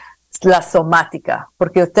entiendes la somática?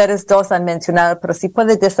 Porque ustedes dos han mencionado, pero si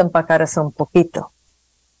puedes desempacar eso un poquito.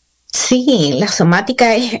 Sí, la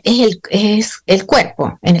somática es el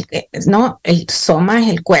cuerpo, ¿no? El soma es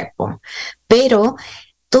el cuerpo, pero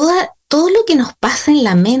todo lo que nos pasa en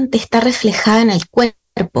la mente está reflejada en el cuerpo.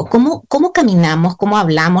 Cómo caminamos, cómo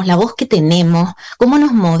hablamos, la voz que tenemos, cómo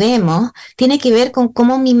nos movemos, tiene que ver con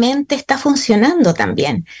cómo mi mente está funcionando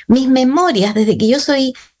también. Mis memorias, desde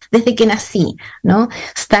que nací, ¿no?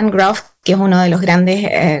 Stan Grof, que es uno de los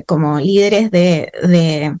grandes como líderes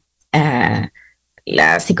de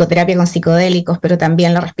la psicoterapia con psicodélicos, pero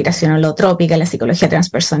también la respiración holotrópica, la psicología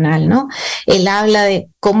transpersonal, ¿no? Él habla de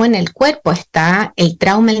cómo en el cuerpo está el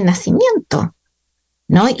trauma del nacimiento,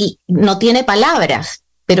 ¿no? Y no tiene palabras,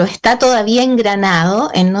 pero está todavía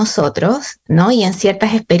engranado en nosotros, ¿no? Y en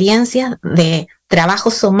ciertas experiencias de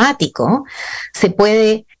trabajo somático se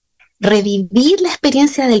puede revivir la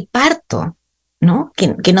experiencia del parto, ¿no?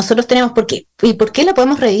 Que nosotros tenemos. ¿Y por qué la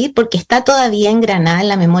podemos revivir? Porque está todavía engranada en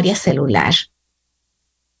la memoria celular.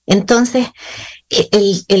 Entonces,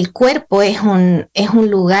 el cuerpo es un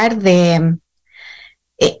lugar de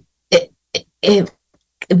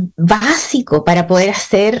básico para poder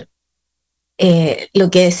hacer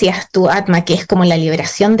lo que decías tú, Atma, que es como la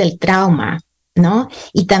liberación del trauma, ¿no?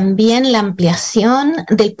 Y también la ampliación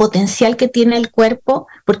del potencial que tiene el cuerpo,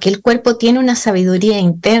 porque el cuerpo tiene una sabiduría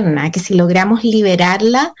interna que si logramos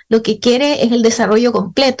liberarla, lo que quiere es el desarrollo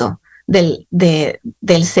completo del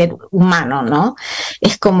ser humano, ¿no?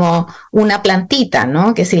 Es como una plantita,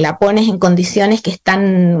 ¿no? Que si la pones en condiciones que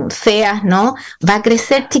están feas, ¿no? Va a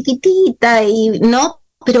crecer chiquitita y no,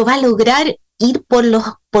 pero va a lograr ir por los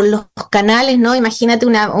canales, ¿no? Imagínate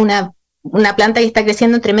una planta que está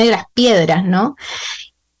creciendo entre medio de las piedras, ¿no?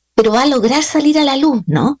 Pero va a lograr salir a la luz,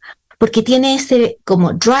 ¿no? Porque tiene ese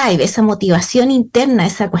como drive, esa motivación interna,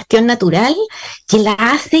 esa cuestión natural que la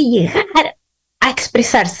hace llegar a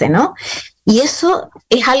expresarse, ¿no? Y eso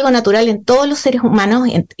es algo natural en todos los seres humanos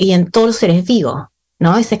y en todos los seres vivos,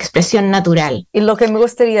 ¿no? Esa expresión natural. Y lo que me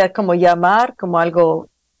gustaría como llamar como algo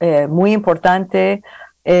muy importante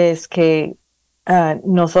es que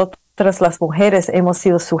nosotras las mujeres hemos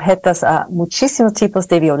sido sujetas a muchísimos tipos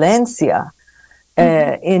de violencia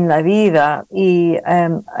en la vida. Y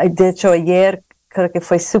de hecho ayer creo que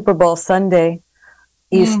fue Super Bowl Sunday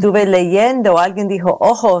y estuve leyendo, alguien dijo,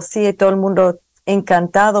 ojo, sí, todo el mundo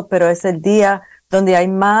encantado, pero es el día donde hay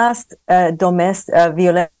más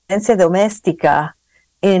violencia doméstica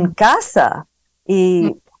en casa.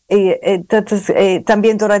 Y entonces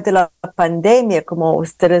también durante la pandemia, como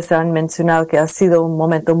ustedes han mencionado, que ha sido un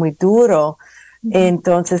momento muy duro.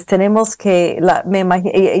 Entonces tenemos que,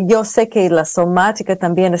 yo sé que la somática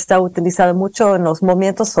también está utilizada mucho en los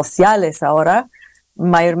movimientos sociales ahora,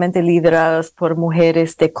 mayormente liderados por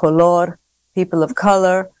mujeres de color, people of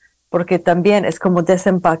color, porque también es como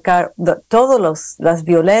desempacar todas las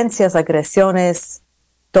violencias, agresiones,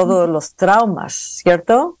 todos los traumas,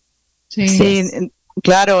 ¿cierto? Sí,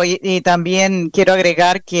 claro, y también quiero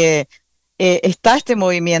agregar que está este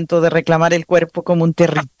movimiento de reclamar el cuerpo como un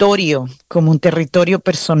territorio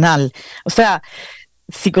personal. O sea,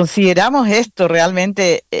 si consideramos esto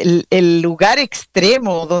realmente el lugar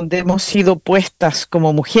extremo donde hemos sido puestas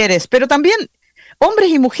como mujeres, pero también hombres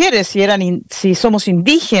y mujeres, si somos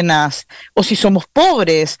indígenas o si somos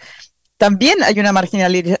pobres, también hay una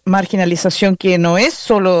marginalización que no es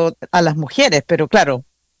solo a las mujeres, pero claro,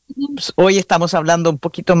 pues hoy estamos hablando un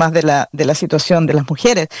poquito más de la situación de las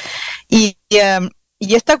mujeres. Y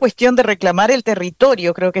esta cuestión de reclamar el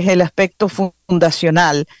territorio creo que es el aspecto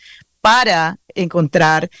fundacional para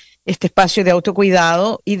encontrar este espacio de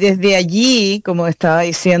autocuidado y desde allí, como estaba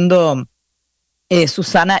diciendo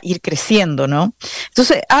Susana, ir creciendo, ¿no?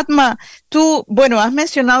 Entonces, Atma, tú, bueno, has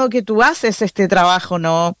mencionado que tú haces este trabajo,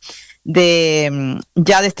 ¿no?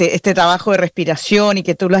 Ya de este trabajo de respiración y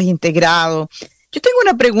que tú lo has integrado. Yo tengo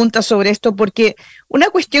una pregunta sobre esto porque una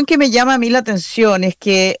cuestión que me llama a mí la atención es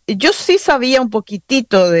que yo sí sabía un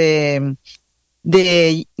poquitito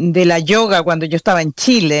de la yoga cuando yo estaba en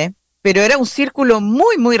Chile, pero era un círculo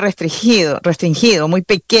muy, muy restringido, muy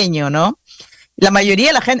pequeño, ¿no? La mayoría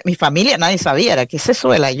de la gente, mi familia, nadie sabía, era, ¿qué es eso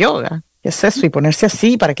de la yoga? ¿Qué es eso? Y ponerse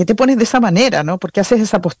así, ¿para qué te pones de esa manera, no? ¿Por qué haces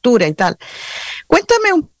esa postura y tal?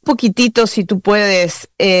 Cuéntame un poquitito, si tú puedes,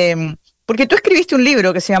 porque tú escribiste un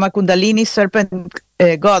libro que se llama Kundalini Serpent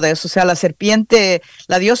Goddess, o sea, la serpiente,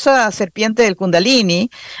 la diosa serpiente del Kundalini.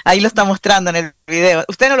 Ahí lo está mostrando en el video.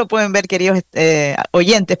 Ustedes no lo pueden ver, queridos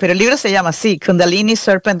oyentes, pero el libro se llama así, Kundalini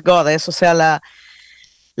Serpent Goddess, o sea,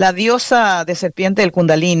 la diosa de serpiente del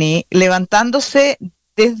Kundalini, levantándose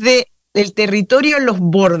desde el territorio en los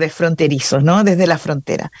bordes fronterizos, ¿no? Desde la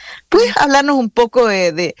frontera. ¿Puedes hablarnos un poco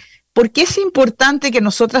de por qué es importante que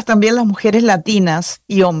nosotras también, las mujeres latinas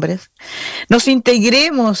y hombres, nos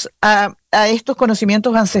integremos a estos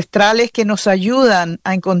conocimientos ancestrales que nos ayudan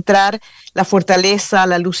a encontrar la fortaleza,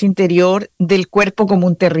 la luz interior del cuerpo como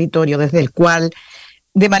un territorio desde el cual,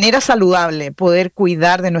 de manera saludable, poder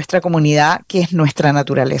cuidar de nuestra comunidad, que es nuestra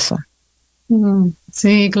naturaleza?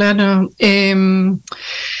 Sí, claro.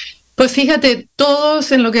 Pues fíjate,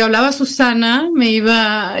 todos en lo que hablaba Susana, me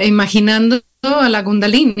iba imaginando a la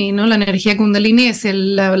Kundalini, ¿no? La energía Kundalini es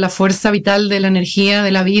la fuerza vital de la energía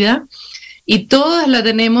de la vida. Y todas la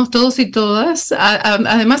tenemos, todos y todas.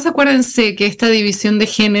 Además, acuérdense que esta división de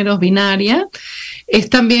géneros binaria es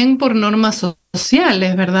también por normas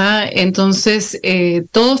sociales, ¿verdad? Entonces,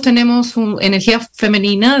 todos tenemos energía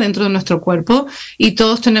femenina dentro de nuestro cuerpo y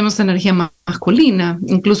todos tenemos energía masculina.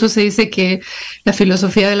 Incluso se dice que la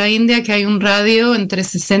filosofía de la India, que hay un radio entre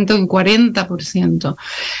 60 y 40%.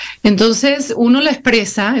 Entonces, uno la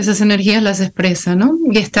expresa, esas energías las expresa, ¿no?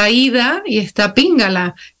 Y está Ida y está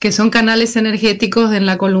Pingala, que son canales energéticos en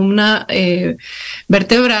la columna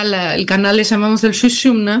vertebral. El canal le llamamos el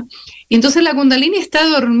Sushumna. Y entonces la Kundalini está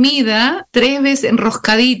dormida 3 veces,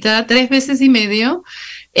 enroscadita, 3 veces y medio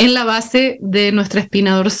en la base de nuestra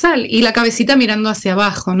espina dorsal y la cabecita mirando hacia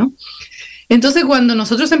abajo, ¿no? Entonces cuando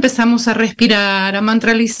nosotros empezamos a respirar, a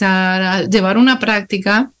mantralizar, a llevar una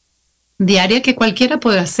práctica diaria que cualquiera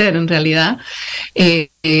puede hacer en realidad.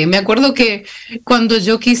 Me acuerdo que cuando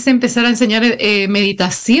yo quise empezar a enseñar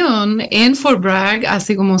meditación en Fort Bragg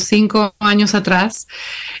hace como 5 años atrás,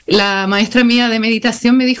 la maestra mía de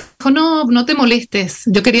meditación me dijo, no te molestes,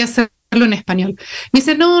 yo quería hacerlo en español. Me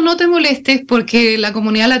dice, no te molestes porque la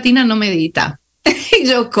comunidad latina no medita. Y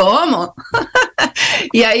yo, ¿cómo?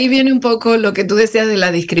 Y ahí viene un poco lo que tú decías de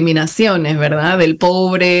las discriminaciones, ¿verdad? Del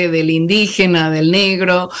pobre, del indígena, del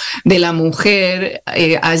negro, de la mujer.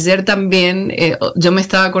 Ayer también yo me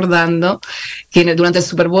estaba acordando que durante el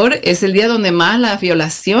Super Bowl es el día donde más las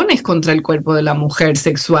violaciones contra el cuerpo de la mujer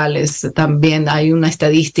sexuales también hay una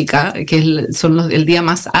estadística que son el día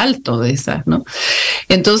más alto de esas, ¿no?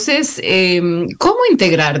 Entonces, ¿cómo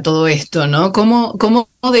integrar todo esto, no? ¿Cómo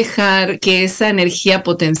dejar que esa energía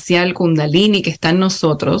potencial Kundalini que está en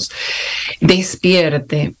nosotros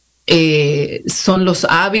despierte? Son los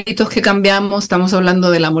hábitos que cambiamos, estamos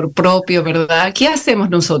hablando del amor propio, ¿verdad? ¿Qué hacemos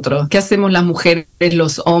nosotros? ¿Qué hacemos las mujeres,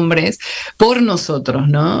 los hombres, por nosotros,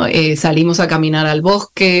 ¿no? Salimos a caminar al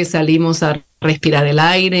bosque, salimos a respirar el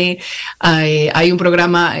aire. Hay un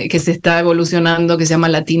programa que se está evolucionando que se llama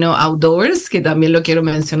Latino Outdoors, que también lo quiero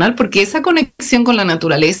mencionar, porque esa conexión con la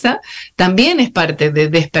naturaleza también es parte de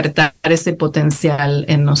despertar ese potencial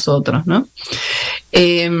en nosotros, ¿no?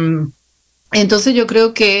 Entonces yo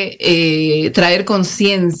creo que traer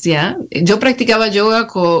conciencia, yo practicaba yoga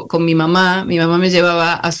con mi mamá me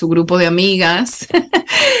llevaba a su grupo de amigas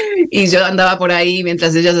y yo andaba por ahí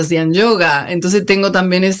mientras ellas hacían yoga, entonces tengo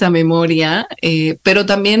también esa memoria, pero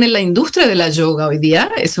también en la industria de la yoga hoy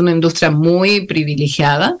día es una industria muy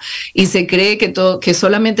privilegiada y se cree que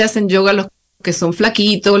solamente hacen yoga los que son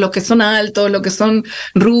flaquitos, los que son altos, los que son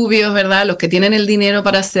rubios, ¿verdad? Los que tienen el dinero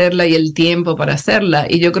para hacerla y el tiempo para hacerla.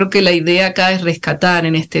 Y yo creo que la idea acá es rescatar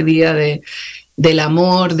en este día del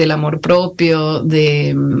amor propio,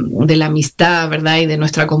 de la amistad, ¿verdad? Y de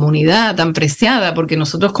nuestra comunidad tan preciada, porque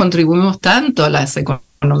nosotros contribuimos tanto a las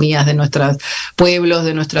economías de nuestros pueblos,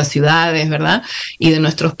 de nuestras ciudades, ¿verdad? Y de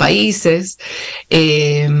nuestros países,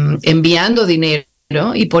 enviando dinero.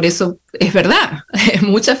 ¿No? Y por eso es verdad,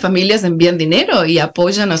 muchas familias envían dinero y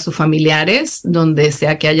apoyan a sus familiares donde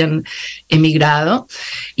sea que hayan emigrado,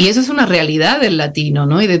 y eso es una realidad del latino,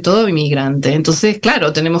 ¿no? Y de todo inmigrante. Entonces,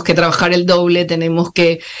 claro, tenemos que trabajar el doble, tenemos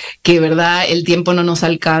que verdad, el tiempo no nos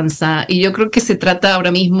alcanza, y yo creo que se trata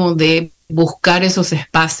ahora mismo de buscar esos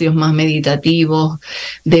espacios más meditativos,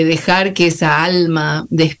 de dejar que esa alma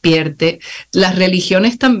despierte. Las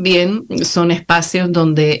religiones también son espacios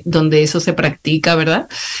donde eso se practica, ¿verdad?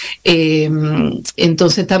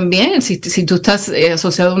 Entonces también, si tú estás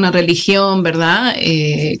asociado a una religión, ¿verdad?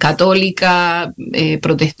 Católica,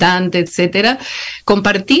 protestante, etcétera,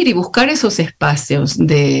 compartir y buscar esos espacios,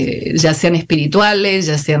 ya sean espirituales,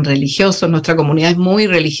 ya sean religiosos. Nuestra comunidad es muy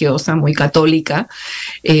religiosa, muy católica.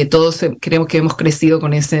 Todos creo que hemos crecido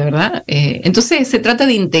con ese, ¿verdad? Entonces se trata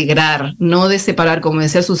de integrar, no de separar, como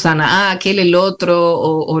decía Susana, aquel, el otro,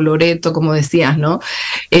 o Loreto, como decías, ¿no?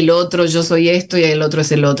 El otro, yo soy esto y el otro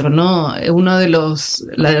es el otro, ¿no? Uno de los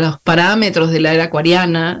parámetros de la era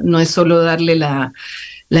acuariana no es solo darle la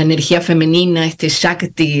energía femenina, este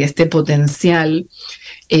Shakti, este potencial,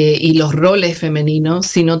 y los roles femeninos,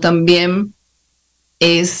 sino también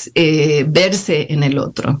es verse en el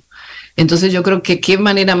otro. Entonces yo creo que qué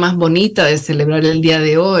manera más bonita de celebrar el día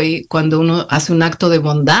de hoy cuando uno hace un acto de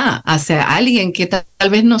bondad hacia alguien que tal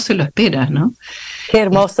vez no se lo espera, ¿no? Qué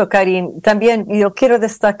hermoso, Karin. También yo quiero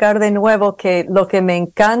destacar de nuevo que lo que me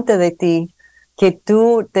encanta de ti, que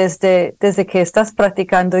tú desde que estás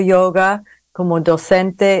practicando yoga como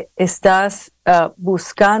docente, estás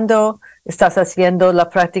buscando, estás haciendo la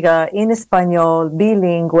práctica en español,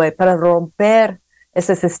 bilingüe, para romper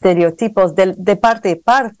esos estereotipos de parte y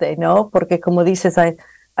parte, ¿no? Porque como dices, hay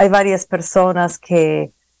varias personas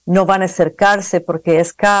que no van a acercarse porque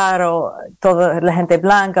es caro, toda la gente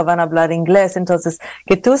blanca van a hablar inglés. Entonces,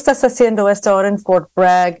 que tú estás haciendo esto ahora en Fort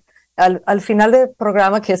Bragg, al final del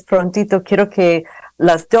programa, que es prontito, quiero que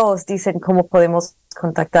las dos dicen cómo podemos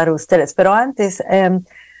contactar a ustedes. Pero antes,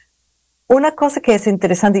 una cosa que es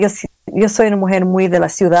interesante, yo soy una mujer muy de la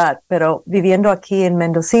ciudad, pero viviendo aquí en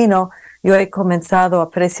Mendocino, yo he comenzado a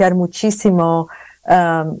apreciar muchísimo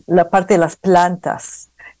la parte de las plantas.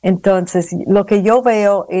 Entonces, lo que yo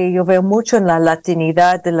veo mucho en la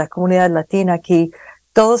latinidad, de la comunidad latina aquí,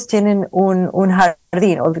 todos tienen un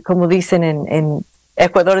jardín, o como dicen en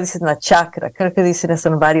Ecuador, dicen la chacra, creo que dicen eso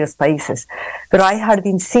en varios países, pero hay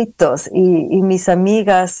jardincitos y mis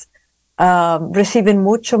amigas reciben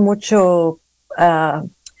mucho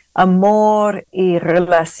amor y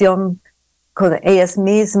relación con ellas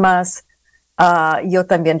mismas. Yo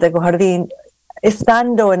también tengo jardín,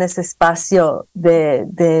 estando en ese espacio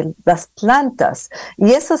de las plantas.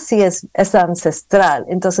 Y eso sí es ancestral.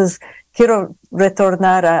 Entonces, quiero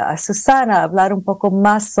retornar a Susana, a hablar un poco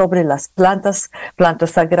más sobre las plantas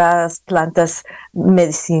sagradas, plantas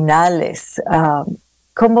medicinales.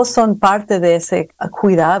 ¿Cómo son parte de ese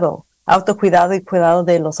cuidado, autocuidado y cuidado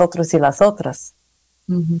de los otros y las otras?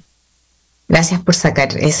 Uh-huh. Gracias por sacar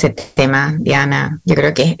ese tema, Diana. Yo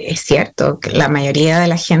creo que es cierto que la mayoría de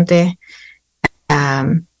la gente,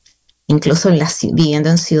 incluso viviendo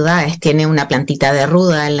en ciudades, tiene una plantita de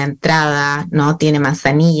ruda en la entrada, ¿no? Tiene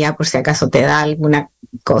manzanilla por si acaso te da alguna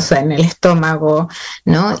cosa en el estómago,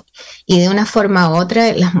 ¿no? Y de una forma u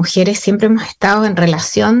otra, las mujeres siempre hemos estado en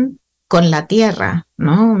relación con la tierra,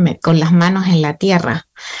 ¿no? Con las manos en la tierra.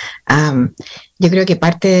 Yo creo que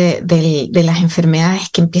parte de las enfermedades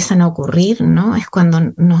que empiezan a ocurrir, ¿no? Es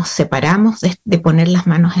cuando nos separamos de poner las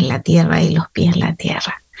manos en la tierra y los pies en la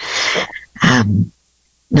tierra.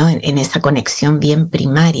 ¿No? En esa conexión bien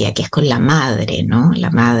primaria que es con la madre, ¿no? La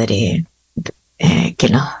madre de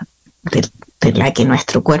la que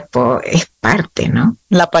nuestro cuerpo es parte, ¿no?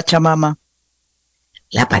 La Pachamama.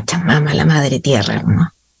 La Pachamama, la madre tierra,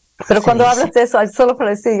 ¿no? Pero cuando hablas de eso, solo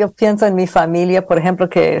para decir, yo pienso en mi familia, por ejemplo,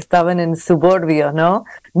 que estaban en suburbio, ¿no?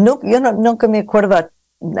 Yo nunca me acuerdo a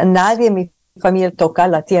nadie en mi familia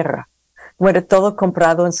tocar la tierra. Bueno, todo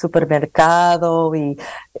comprado en supermercado y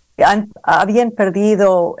habían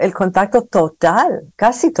perdido el contacto total,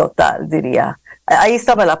 casi total, diría. Ahí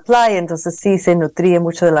estaba la playa, entonces sí se nutría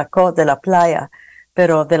mucho de la playa,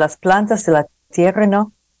 pero de las plantas de la tierra,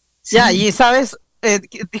 ¿no? Ya, sí. Y sabes,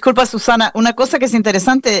 disculpa Susana, una cosa que es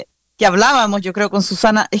interesante que hablábamos, yo creo, con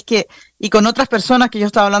Susana, es que, y con otras personas que yo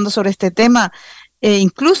estaba hablando sobre este tema,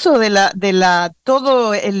 incluso de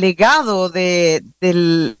todo el legado de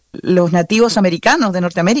los nativos americanos de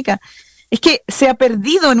Norteamérica, es que se ha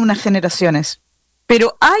perdido en unas generaciones,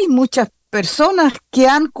 pero hay muchas personas que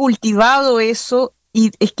han cultivado eso y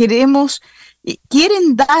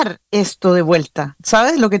quieren dar esto de vuelta.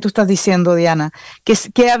 ¿Sabes lo que tú estás diciendo, Diana?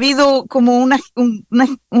 Que ha habido como una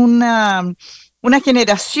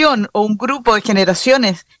generación o un grupo de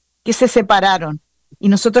generaciones que se separaron y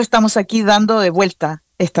nosotros estamos aquí dando de vuelta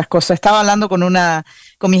estas cosas. Estaba hablando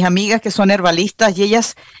con mis amigas que son herbalistas y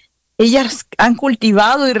ellas han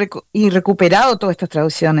cultivado y recuperado todas estas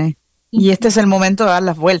tradiciones. Y este es el momento de dar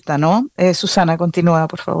las vueltas, ¿no? Susana, continúa,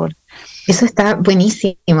 por favor. Eso está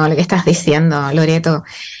buenísimo lo que estás diciendo, Loreto.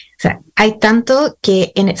 O sea, hay tanto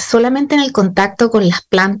que solamente en el contacto con las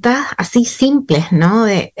plantas así simples, ¿no?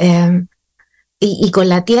 Y con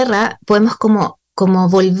la tierra podemos como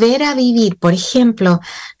volver a vivir. Por ejemplo,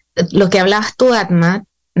 lo que hablabas tú, Atma,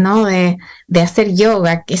 ¿no? De hacer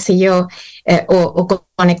yoga, qué sé yo, o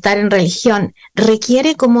conectar en religión,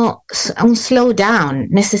 requiere como un slow down.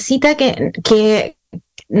 Necesita que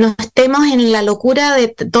no estemos en la locura de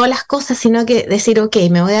todas las cosas, sino que decir, ok,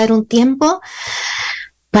 me voy a dar un tiempo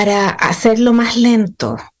para hacerlo más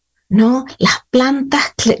lento, ¿no? Las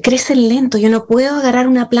plantas crecen lento. Yo no puedo agarrar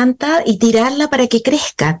una planta y tirarla para que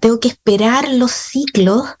crezca. Tengo que esperar los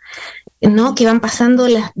ciclos, ¿no? Que van pasando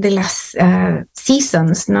de las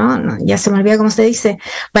seasons, ¿no? Ya se me olvida cómo se dice,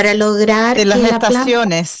 para lograr de las que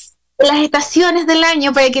estaciones. las estaciones del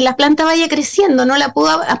año para que la planta vaya creciendo, no la puedo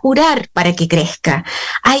apurar para que crezca.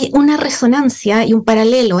 Hay una resonancia y un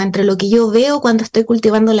paralelo entre lo que yo veo cuando estoy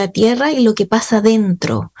cultivando la tierra y lo que pasa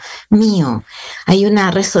dentro mío. Hay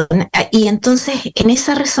una resonancia, y entonces en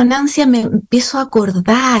esa resonancia me empiezo a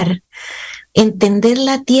acordar, entender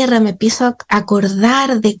la tierra, me empiezo a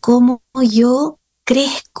acordar de cómo yo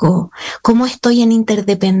crezco, cómo estoy en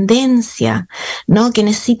interdependencia, ¿no? Que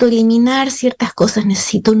necesito eliminar ciertas cosas,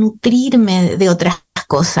 necesito nutrirme de otras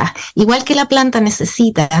cosas, igual que la planta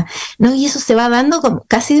necesita, ¿no? Y eso se va dando como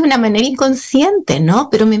casi de una manera inconsciente, ¿no?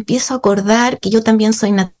 Pero me empiezo a acordar que yo también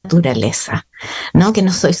soy naturaleza, ¿no? Que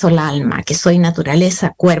no soy solo alma, que soy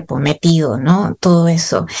naturaleza, cuerpo, metido, ¿no? Todo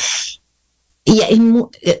eso. Y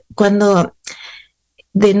cuando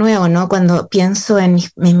de nuevo, ¿no? Cuando pienso en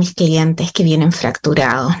mis clientes que vienen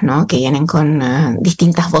fracturados, ¿no? Que vienen con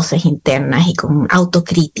distintas voces internas y con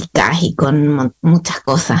autocríticas y con muchas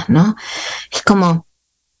cosas, ¿no? Es como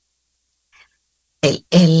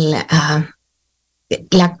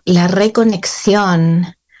la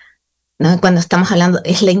reconexión, ¿no? Cuando estamos hablando,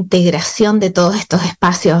 es la integración de todos estos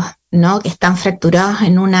espacios, ¿no? Que están fracturados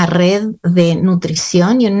en una red de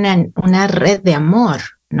nutrición y en una red de amor,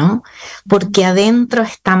 ¿no? Porque adentro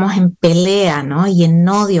estamos en pelea, ¿no? Y en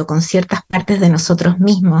odio con ciertas partes de nosotros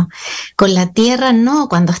mismos. Con la tierra no,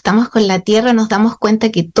 cuando estamos con la tierra nos damos cuenta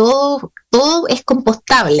que todo es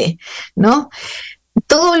compostable, ¿no?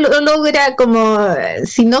 Todo lo logra como,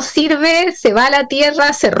 si no sirve, se va a la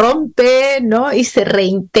tierra, se rompe, ¿no? Y se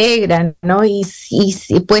reintegra, ¿no? Y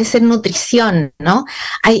puede ser nutrición, ¿no?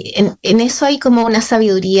 En eso hay como una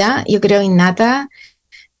sabiduría, yo creo, innata,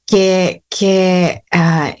 que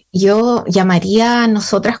yo llamaría a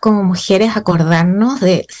nosotras como mujeres a acordarnos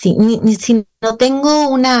de, si no tengo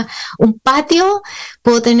un patio,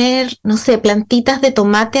 puedo tener, no sé, plantitas de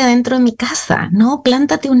tomate adentro de mi casa, ¿no?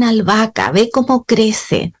 Plántate una albahaca, ve cómo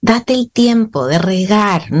crece, date el tiempo de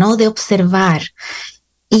regar, ¿no? De observar.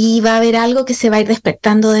 Y va a haber algo que se va a ir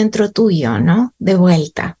despertando dentro tuyo, ¿no? De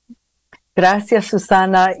vuelta. Gracias,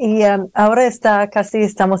 Susana. Y ahora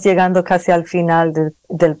estamos llegando casi al final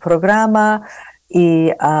del programa. Y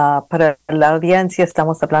para la audiencia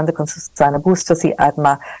estamos hablando con Susana Bustos y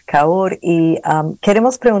Atma Kaur. Y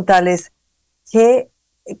queremos preguntarles qué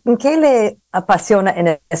le apasiona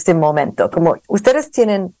en este momento. Como ustedes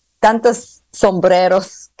tienen tantos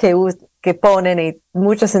sombreros que ponen y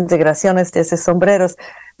muchas integraciones de esos sombreros,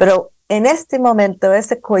 pero en este momento,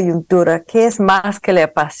 esta coyuntura, ¿qué es más que le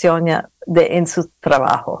apasiona en su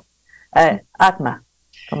trabajo? Atma,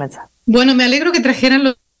 comienza. Bueno, me alegro que trajeran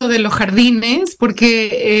lo de los jardines,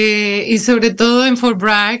 porque, y sobre todo en Fort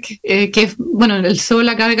Bragg, que bueno, el sol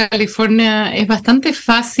acá de California es bastante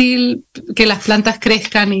fácil que las plantas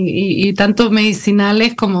crezcan y tanto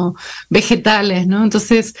medicinales como vegetales, ¿no?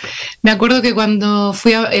 Entonces, me acuerdo que cuando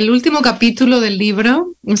fui el último capítulo del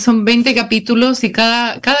libro, son 20 capítulos y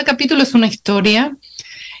cada capítulo es una historia.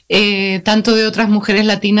 Tanto de otras mujeres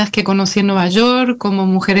latinas que conocí en Nueva York, como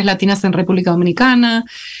mujeres latinas en República Dominicana,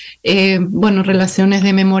 bueno, relaciones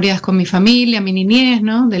de memorias con mi familia, mi niñez,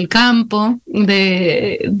 ¿no? Del campo,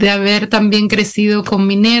 de haber también crecido con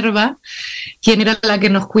Minerva, quien era la que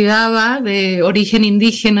nos cuidaba, de origen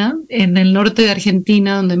indígena, en el norte de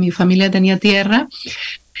Argentina, donde mi familia tenía tierra.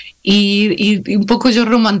 Y un poco yo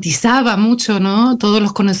romantizaba mucho, ¿no? Todos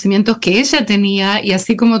los conocimientos que ella tenía, y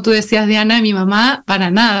así como tú decías, Diana, mi mamá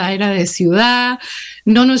para nada, era de ciudad,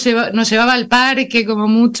 no nos llevaba al parque como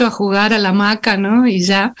mucho a jugar a la hamaca, ¿no? Y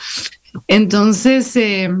ya. Entonces,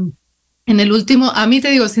 en el último, a mí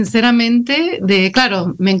te digo sinceramente,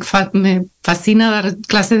 claro, me fascina dar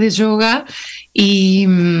clases de yoga y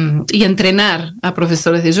entrenar a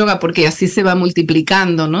profesores de yoga, porque así se va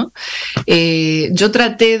multiplicando, ¿no? Yo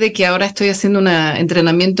traté de que ahora estoy haciendo un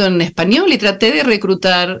entrenamiento en español y traté de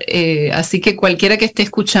reclutar, así que cualquiera que esté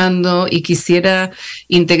escuchando y quisiera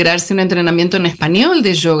integrarse en un entrenamiento en español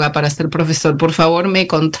de yoga para ser profesor, por favor me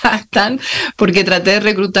contactan, porque traté de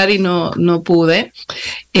reclutar y no pude.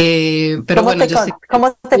 Pero bueno,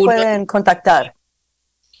 ¿Cómo te pueden contactar?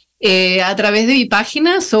 A través de mi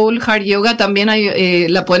página, Soul Heart Yoga, también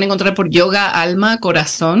la pueden encontrar por Yoga Alma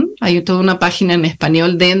Corazón. Hay toda una página en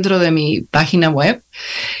español dentro de mi página web.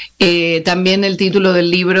 También el título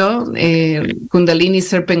del libro, Kundalini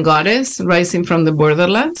Serpent Goddess, Rising from the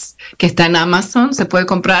Borderlands, que está en Amazon, se puede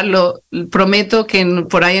comprarlo. Prometo que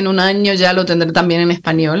por ahí en un año ya lo tendré también en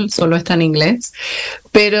español, solo está en inglés.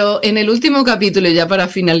 Pero en el último capítulo, ya para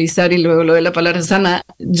finalizar y luego lo de la palabra sana,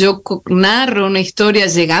 yo narro una historia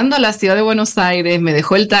llegando a la ciudad de Buenos Aires, me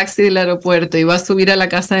dejó el taxi del aeropuerto, iba a subir a la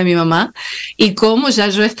casa de mi mamá, y cómo ya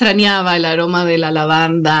yo extrañaba el aroma de la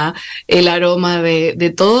lavanda, el aroma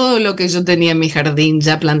de todo lo que yo tenía en mi jardín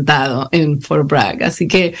ya plantado en Fort Bragg. Así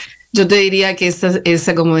que yo te diría que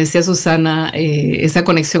esa como decía Susana, esa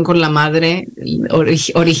conexión con la madre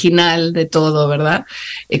original de todo, ¿verdad?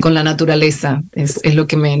 Con la naturaleza, es lo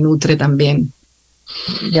que me nutre también.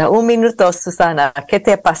 Ya, un minuto, Susana. ¿Qué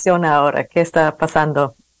te apasiona ahora? ¿Qué está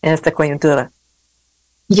pasando en esta coyuntura?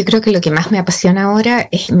 Yo creo que lo que más me apasiona ahora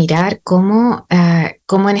es mirar cómo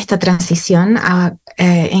en esta transición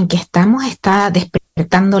en que estamos está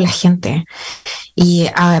despertando la gente. Y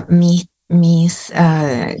mis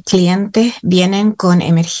clientes vienen con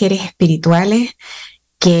emergeres espirituales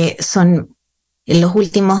que son en los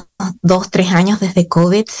últimos 2-3 años desde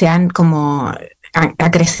COVID se han como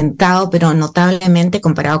acrecentado, pero notablemente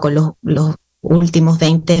comparado con los últimos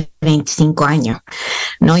 20-25 años,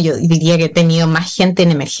 ¿no? Yo diría que he tenido más gente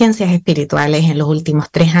en emergencias espirituales en los últimos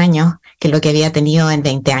 3 años que lo que había tenido en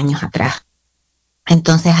 20 años atrás.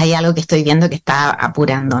 Entonces hay algo que estoy viendo que está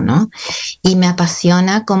apurando, ¿no? Y me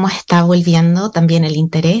apasiona cómo está volviendo también el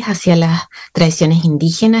interés hacia las tradiciones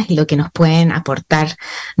indígenas y lo que nos pueden aportar,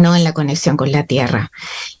 ¿no? En la conexión con la tierra.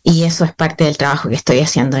 Y eso es parte del trabajo que estoy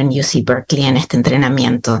haciendo en UC Berkeley, en este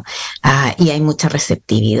entrenamiento. Y hay mucha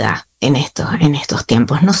receptividad en estos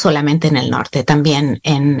tiempos, no solamente en el norte, también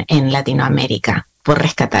en Latinoamérica, por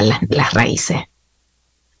rescatar las raíces.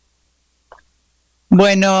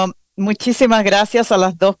 Bueno, muchísimas gracias a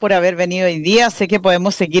las dos por haber venido hoy día. Sé que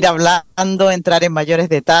podemos seguir hablando, entrar en mayores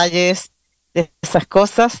detalles de esas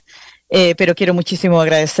cosas, pero quiero muchísimo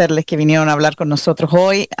agradecerles que vinieron a hablar con nosotros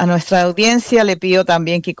hoy. A nuestra audiencia le pido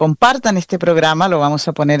también que compartan este programa, lo vamos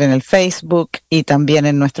a poner en el Facebook y también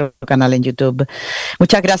en nuestro canal en YouTube.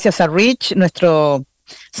 Muchas gracias a Rich, nuestro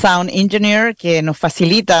Sound Engineer, que nos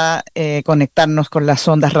facilita conectarnos con las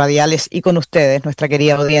ondas radiales y con ustedes, nuestra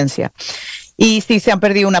querida audiencia. Y si se han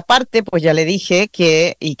perdido una parte, pues ya le dije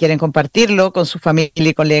que y quieren compartirlo con su familia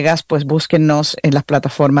y colegas, pues búsquennos en las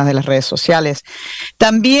plataformas de las redes sociales.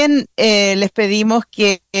 También les pedimos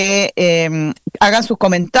que hagan sus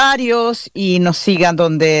comentarios y nos sigan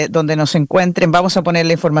donde nos encuentren. Vamos a poner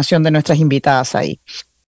la información de nuestras invitadas ahí.